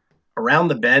before. Around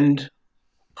the Bend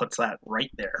puts that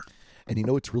right there. And you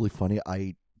know what's really funny?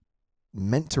 I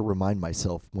meant to remind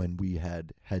myself when we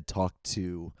had talked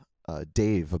to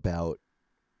Dave about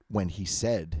when he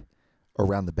said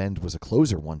Around the Bend was a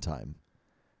closer one time.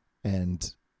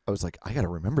 And I was like, I got to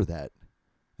remember that.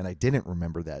 And I didn't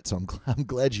remember that. So I'm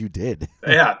glad you did.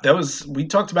 Yeah, we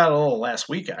talked about it a little last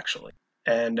week, actually.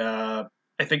 And I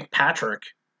think Patrick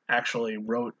actually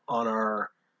wrote on our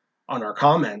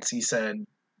comments, he said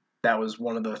that was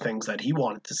one of the things that he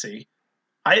wanted to see.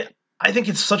 I think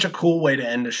it's such a cool way to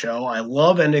end a show. I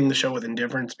love ending the show with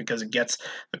Indifference because it gets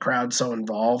the crowd so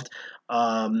involved.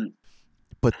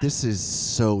 But this is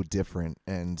so different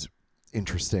and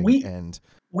interesting.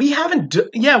 We haven't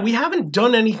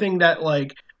done anything that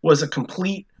like was a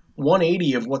complete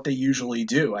 180 of what they usually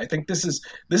do. I think this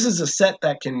is a set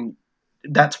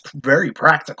that's very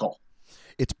practical.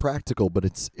 It's practical, but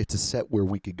it's a set where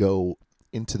we could go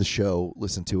into the show,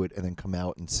 listen to it, and then come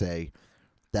out and say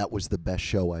that was the best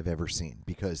show I've ever seen,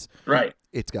 because right,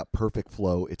 it's got perfect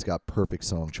flow, it's got perfect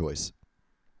song choice.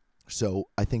 So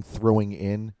I think throwing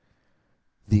in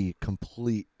the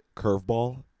complete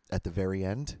curveball at the very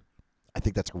end, I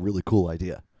think that's a really cool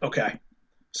idea. Okay,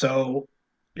 so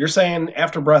you're saying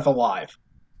After Breath Alive?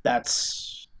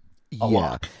 That's a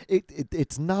lot.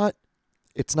 It's not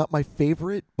my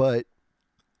favorite, but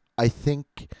I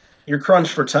think you're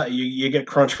crunched for time. You get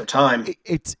crunched for time.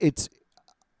 It's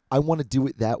I want to do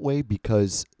it that way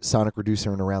because Sonic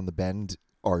Reducer and Around the Bend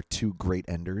are two great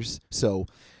enders. So,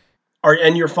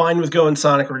 and you're fine with going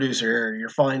Sonic Reducer. You're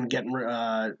fine getting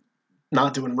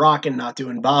not doing Rockin', not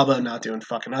doing Baba, not doing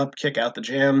Fucking Up, Kick Out the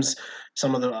Jams.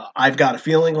 Some of the I've Got a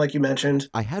Feeling, like you mentioned.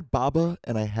 I had Baba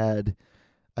and I had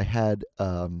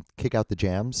Kick Out the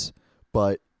Jams,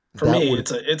 but for me,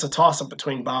 it's a toss up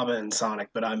between Baba and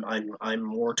Sonic, but I'm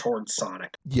more towards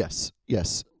Sonic. Yes.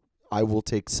 I will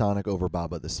take Sonic over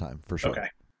Baba this time, for sure. Okay.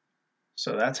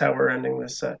 So that's how we're ending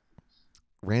this set.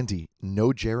 Randy,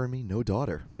 no Jeremy, no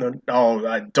Daughter.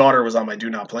 Daughter was on my do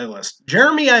not playlist.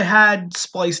 Jeremy I had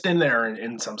spliced in there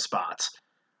in some spots.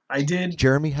 I did.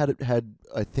 Jeremy had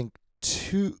I think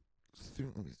two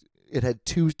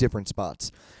different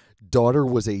spots. Daughter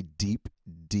was a deep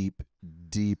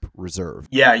reserve.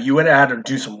 Yeah, you would have had to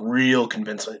do some real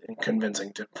convincing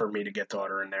for me to get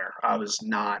Daughter in there. I was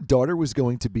not. Daughter was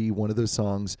going to be one of those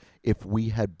songs if we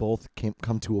had both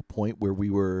come to a point where we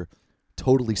were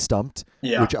totally stumped,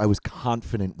 which I was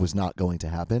confident was not going to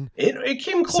happen. It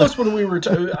came close when we were.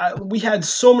 We had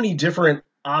so many different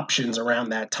options around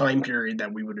that time period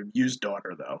that we would have used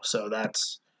Daughter, though. So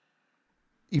that's.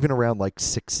 Even around like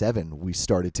 6, 7, we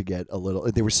started to get a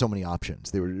little. There were so many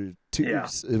options. There were two. Yeah.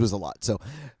 It was a lot. So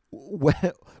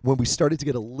when we started to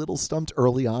get a little stumped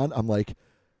early on, I'm like,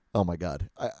 oh my God,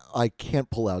 I can't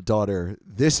pull out Daughter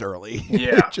this early.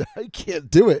 Yeah, I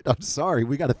can't do it. I'm sorry.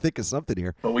 We got to think of something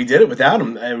here. But we did it without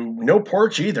him, and no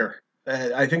Porch either.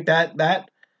 I think that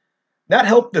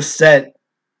helped the set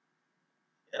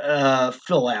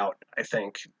fill out. I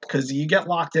think because you get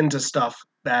locked into stuff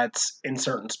that's in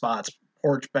certain spots.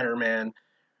 Porch, Better Man,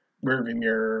 Rearview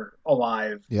Mirror,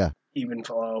 Alive, Even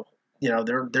Flow.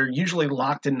 They're usually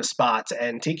locked into spots,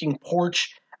 and taking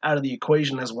Porch out of the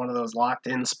equation as one of those locked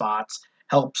in spots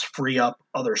helps free up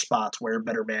other spots where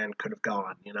Better Man could have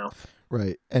gone.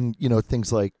 Right, and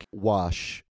things like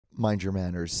Wash, Mind Your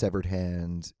Manners, Severed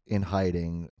Hand, In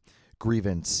Hiding,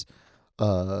 Grievance,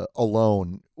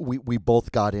 Alone. We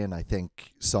both got in, I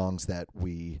think, songs that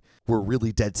we were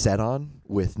really dead set on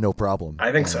with no problem.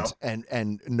 I think so.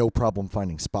 And no problem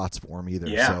finding spots for them either.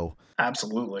 Yeah, so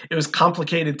absolutely. It was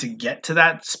complicated to get to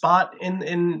that spot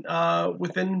in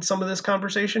within some of this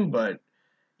conversation, but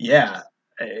yeah.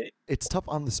 It's tough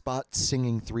on the spot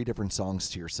singing 3 different songs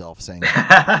to yourself, saying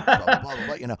blah, blah, blah,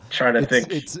 blah, trying to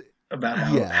think about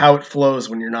how it flows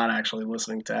when you're not actually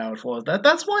listening to how it flows.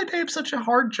 That's why Dave's such a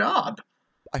hard job.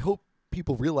 I hope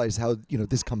people realize how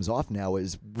this comes off now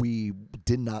is we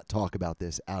did not talk about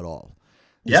this at all.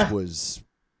 This was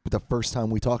the first time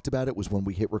we talked about it was when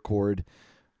we hit record,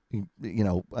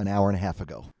 an hour and a half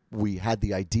ago. We had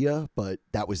the idea, but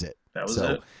that was it. That was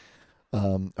it.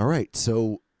 All right,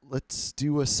 so let's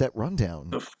do a set rundown.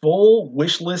 The full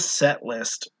wish list set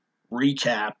list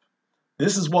recap.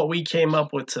 This is what we came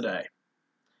up with today.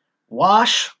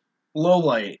 Wash,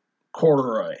 Lowlight,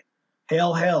 Corduroy.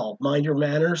 Hail, Hail, Mind Your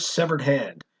Manners, Severed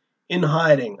Hand. In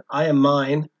Hiding, I Am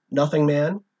Mine, Nothing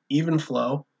Man, Even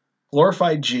Flow.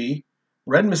 Glorified G,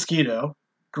 Red Mosquito,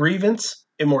 Grievance,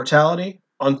 Immortality,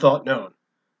 Unthought Known.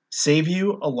 Save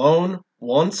You, Alone,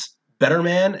 Once, Better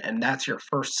Man, and that's your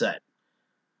first set.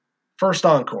 First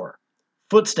encore.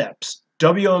 Footsteps,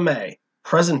 WMA,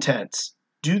 Present Tense,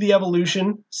 Do the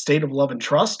Evolution, State of Love and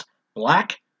Trust,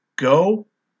 Black, Go,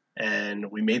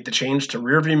 and we made the change to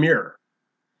Rearview Mirror.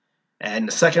 And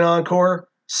the second encore,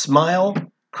 Smile,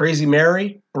 Crazy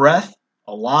Mary, Breath,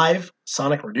 Alive,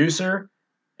 Sonic Reducer,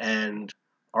 and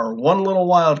our one little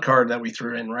wild card that we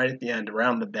threw in right at the end,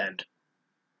 Around the Bend.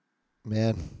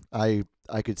 Man, I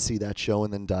could see that show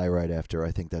and then die right after.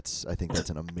 I think that's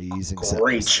an amazing set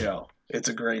Great list. show. It's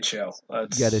a great show.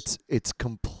 Yet it's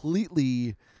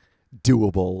completely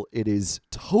doable. It is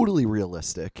totally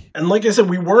realistic. And like I said,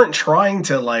 we weren't trying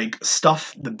to like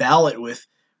stuff the ballot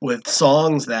with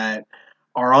songs that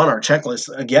are on our checklist.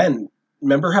 Again,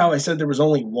 remember how I said there was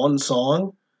only one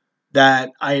song that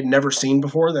I had never seen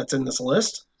before that's in this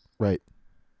list? Right.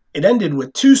 It ended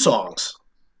with 2 songs.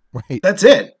 Right. That's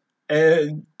it.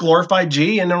 Glorified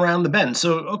G and Around the Bend.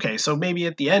 So okay, so maybe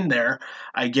at the end there,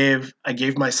 I gave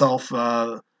myself,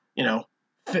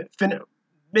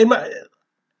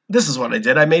 this is what I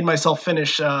did. I made myself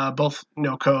finish both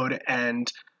No Code and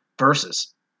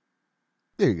Versus.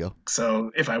 There you go.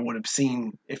 So if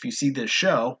you see this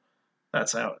show,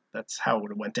 that's how it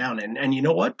would have went down. And you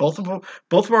know what? Both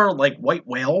of our like white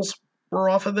whales were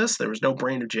off of this. There was no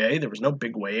Brainerd J. There was no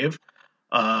Big Wave.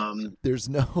 There's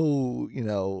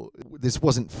no, this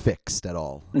wasn't fixed at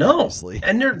all. No. Obviously.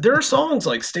 And there are songs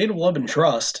like State of Love and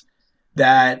Trust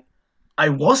that I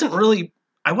wasn't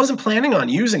planning on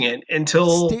using it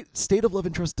until... State of Love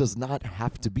and Trust does not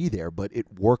have to be there, but it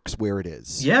works where it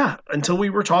is. Yeah, until we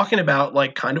were talking about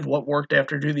like kind of what worked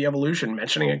after Do the Evolution,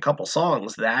 mentioning a couple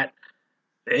songs that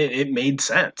it made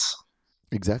sense.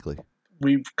 Exactly.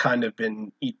 We've kind of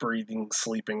been eat, breathing,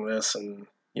 sleeping this, and,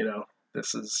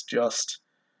 this is just...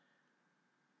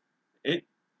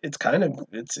 It's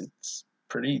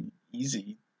pretty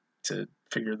easy to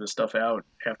figure this stuff out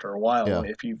after a while. Yeah.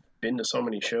 If you've been to so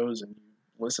many shows and you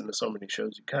listen to so many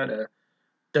shows,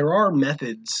 there are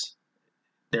methods.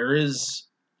 There is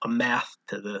a math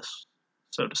to this,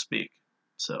 so to speak.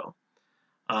 So,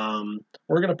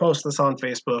 we're going to post this on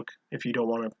Facebook if you don't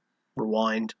want to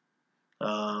rewind.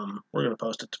 We're going to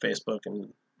post it to Facebook and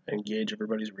gauge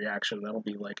everybody's reaction. That'll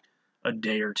be like a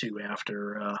day or two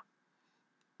after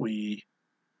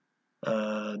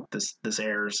this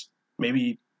airs.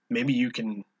 Maybe you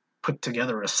can put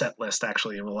together a set list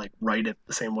actually and like write it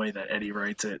the same way that Eddie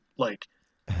writes it, like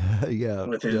yeah,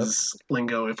 with his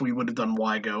lingo. If we would have done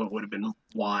Y go, it would have been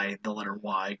Y, the letter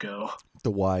Y go.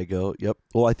 The Y go. Yep.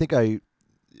 Well, I think we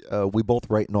both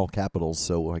write in all capitals,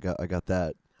 so I got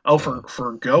that. Oh,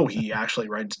 for go, he actually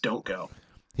writes don't go.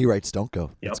 He writes don't go.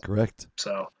 Yep. That's correct.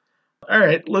 So, all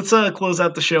right, let's close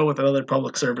out the show with another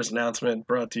public service announcement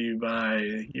brought to you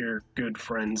by your good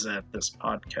friends at this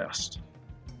podcast.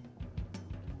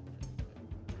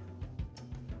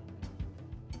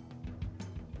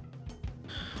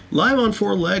 Live on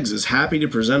Four Legs is happy to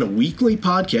present a weekly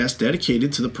podcast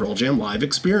dedicated to the Pearl Jam live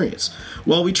experience.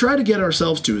 While we try to get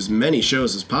ourselves to as many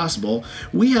shows as possible,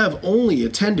 we have only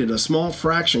attended a small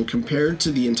fraction compared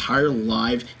to the entire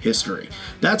live history.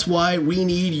 That's why we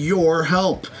need your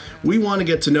help. We want to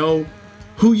get to know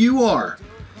who you are.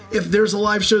 If there's a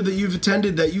live show that you've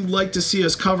attended that you'd like to see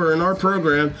us cover in our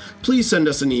program, please send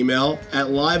us an email at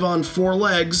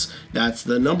liveonfourlegs, that's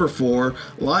the number 4,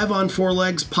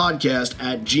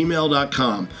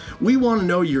 liveonfourlegspodcast@gmail.com. We want to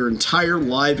know your entire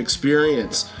live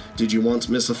experience. Did you once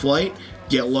miss a flight?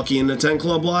 Get lucky in the 10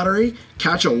 Club lottery?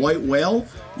 Catch a white whale?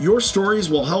 Your stories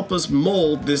will help us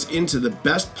mold this into the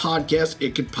best podcast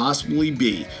it could possibly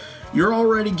be. You're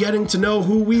already getting to know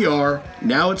who we are.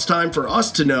 Now it's time for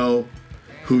us to know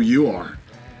who you are.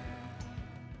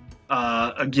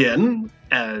 Again,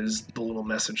 as the little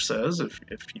message says, if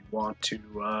you want to,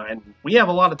 and we have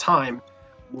a lot of time,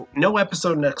 no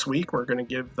episode next week. We're going to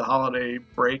give the holiday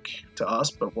break to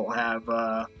us, but we'll have,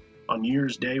 on New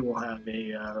Year's Day, we'll have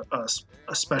a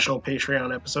special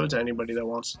Patreon episode to anybody that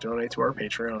wants to donate to our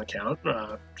Patreon account.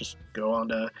 Just go on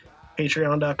to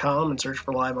patreon.com and search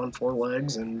for Live on Four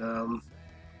Legs, and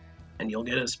you'll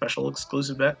get a special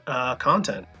exclusive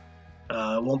content.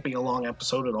 It won't be a long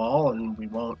episode at all, and we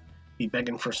won't be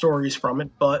begging for stories from it,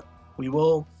 but we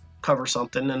will cover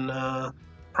something and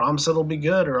promise it'll be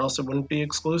good, or else it wouldn't be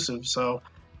exclusive. So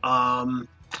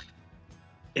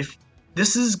if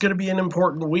this is going to be an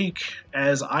important week,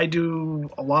 as I do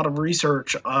a lot of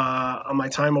research on my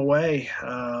time away,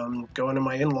 going to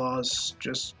my in-laws,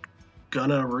 just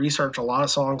gonna research a lot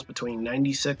of songs between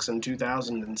 96 and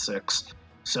 2006.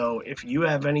 So if you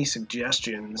have any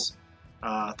suggestions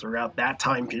throughout that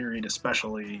time period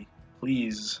especially,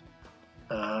 please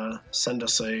send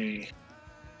us a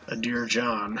Dear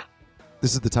John.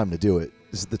 This is the time to do it.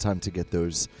 This is the time to get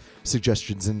those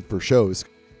suggestions in for shows.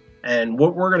 And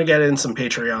we're going to get in some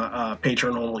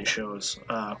patron-only shows.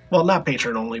 Well, not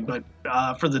patron-only, but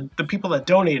for the people that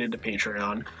donated to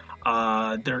Patreon,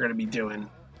 they're going to be doing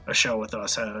a show with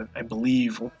us. I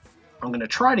believe I'm going to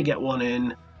try to get one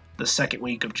in the second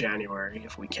week of January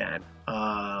if we can.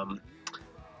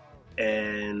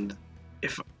 And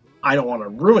if I don't want to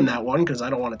ruin that one because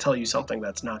I don't want to tell you something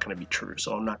that's not going to be true,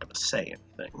 so I'm not going to say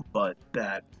anything, but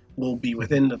that will be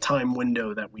within the time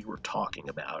window that we were talking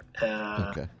about.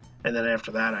 Okay. And then after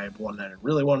that, I have one that I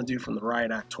really want to do from the Riot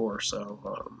Act tour. So,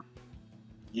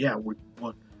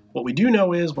 what we do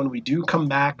know is when we do come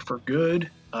back for good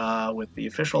with the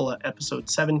official episode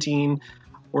 17,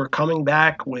 we're coming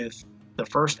back with the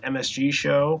first MSG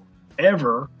show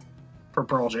ever for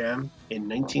Pearl Jam in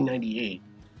 1998.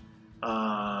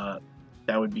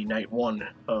 That would be night one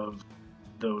of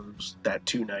that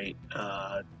two-night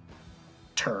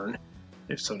turn,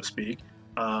 if so to speak.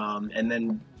 And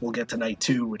then we'll get to night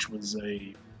two, which was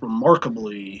a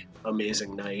remarkably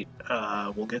amazing night.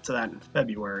 We'll get to that in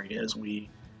February as we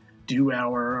do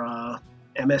our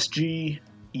MSG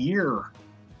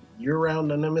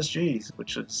year-round on MSGs,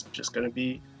 which is just going to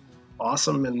be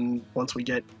awesome. And once we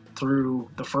get through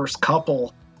the first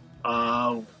couple,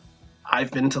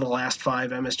 I've been to the last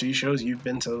 5 MSG shows. You've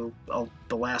been to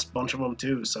the last bunch of them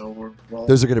too. So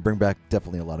those are going to bring back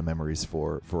definitely a lot of memories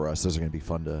for us. Those are going to be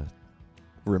fun to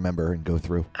remember and go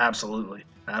through. Absolutely.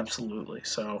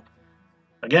 So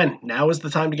again, now is the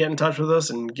time to get in touch with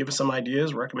us and give us some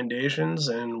ideas, recommendations,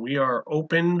 and we are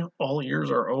open. All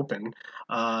ears are open.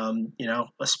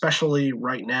 Especially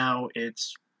right now,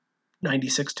 it's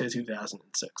 96 to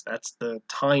 2006. That's the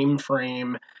time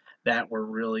frame that we're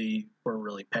really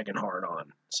pegging hard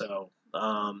on. So,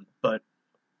 but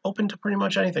open to pretty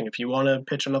much anything. If you want to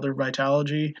pitch another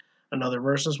Vitalogy, another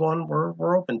Versus one,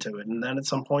 we're open to it. And then at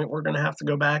some point, we're going to have to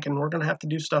go back and we're going to have to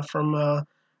do stuff from the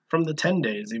 10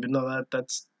 days, even though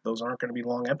those aren't going to be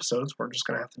long episodes. We're just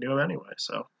going to have to do them anyway.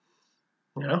 So,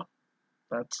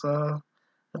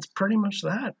 that's pretty much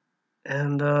that.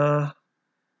 And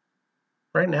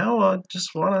right now, I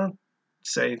just want to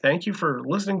say thank you for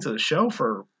listening to the show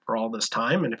for all this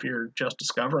time. And if you're just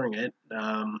discovering it,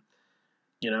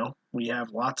 we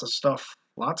have lots of stuff,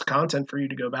 lots of content for you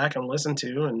to go back and listen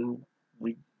to. And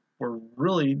we're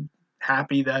really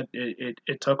happy that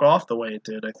it took off the way it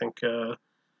did. I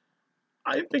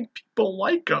think people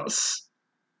like us.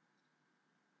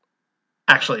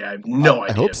 Actually, I have no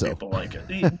idea if people like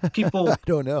it. People, I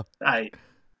don't know. I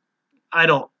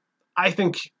don't. I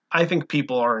think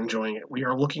people are enjoying it. We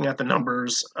are looking at the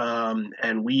numbers,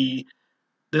 and we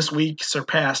this week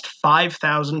surpassed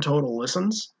 5,000 total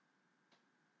listens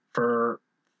for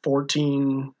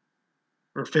 14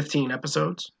 or 15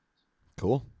 episodes.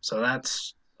 Cool. So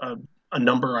that's a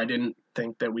number I didn't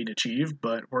think that we'd achieve,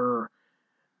 but we're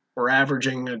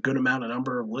averaging a good amount of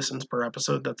number of listens per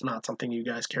episode. That's not something you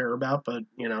guys care about, but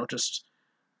just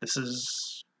this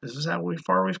is how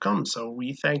far we've come. So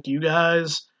we thank you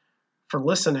guys for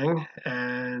listening,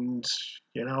 and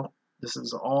this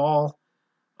is all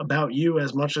about you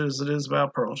as much as it is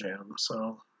about Pearl Jam.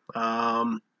 So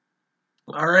all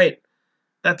right,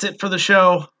 that's it for the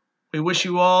show. We wish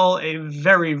you all a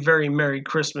very, very Merry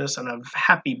Christmas and a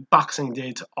happy Boxing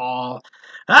Day to all.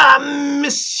 I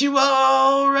miss you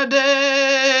already.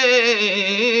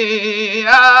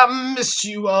 I miss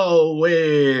you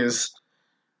always.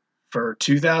 For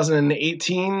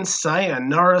 2018,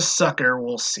 Sayonara Sucker.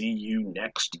 We'll see you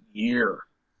next year.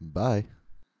 Bye.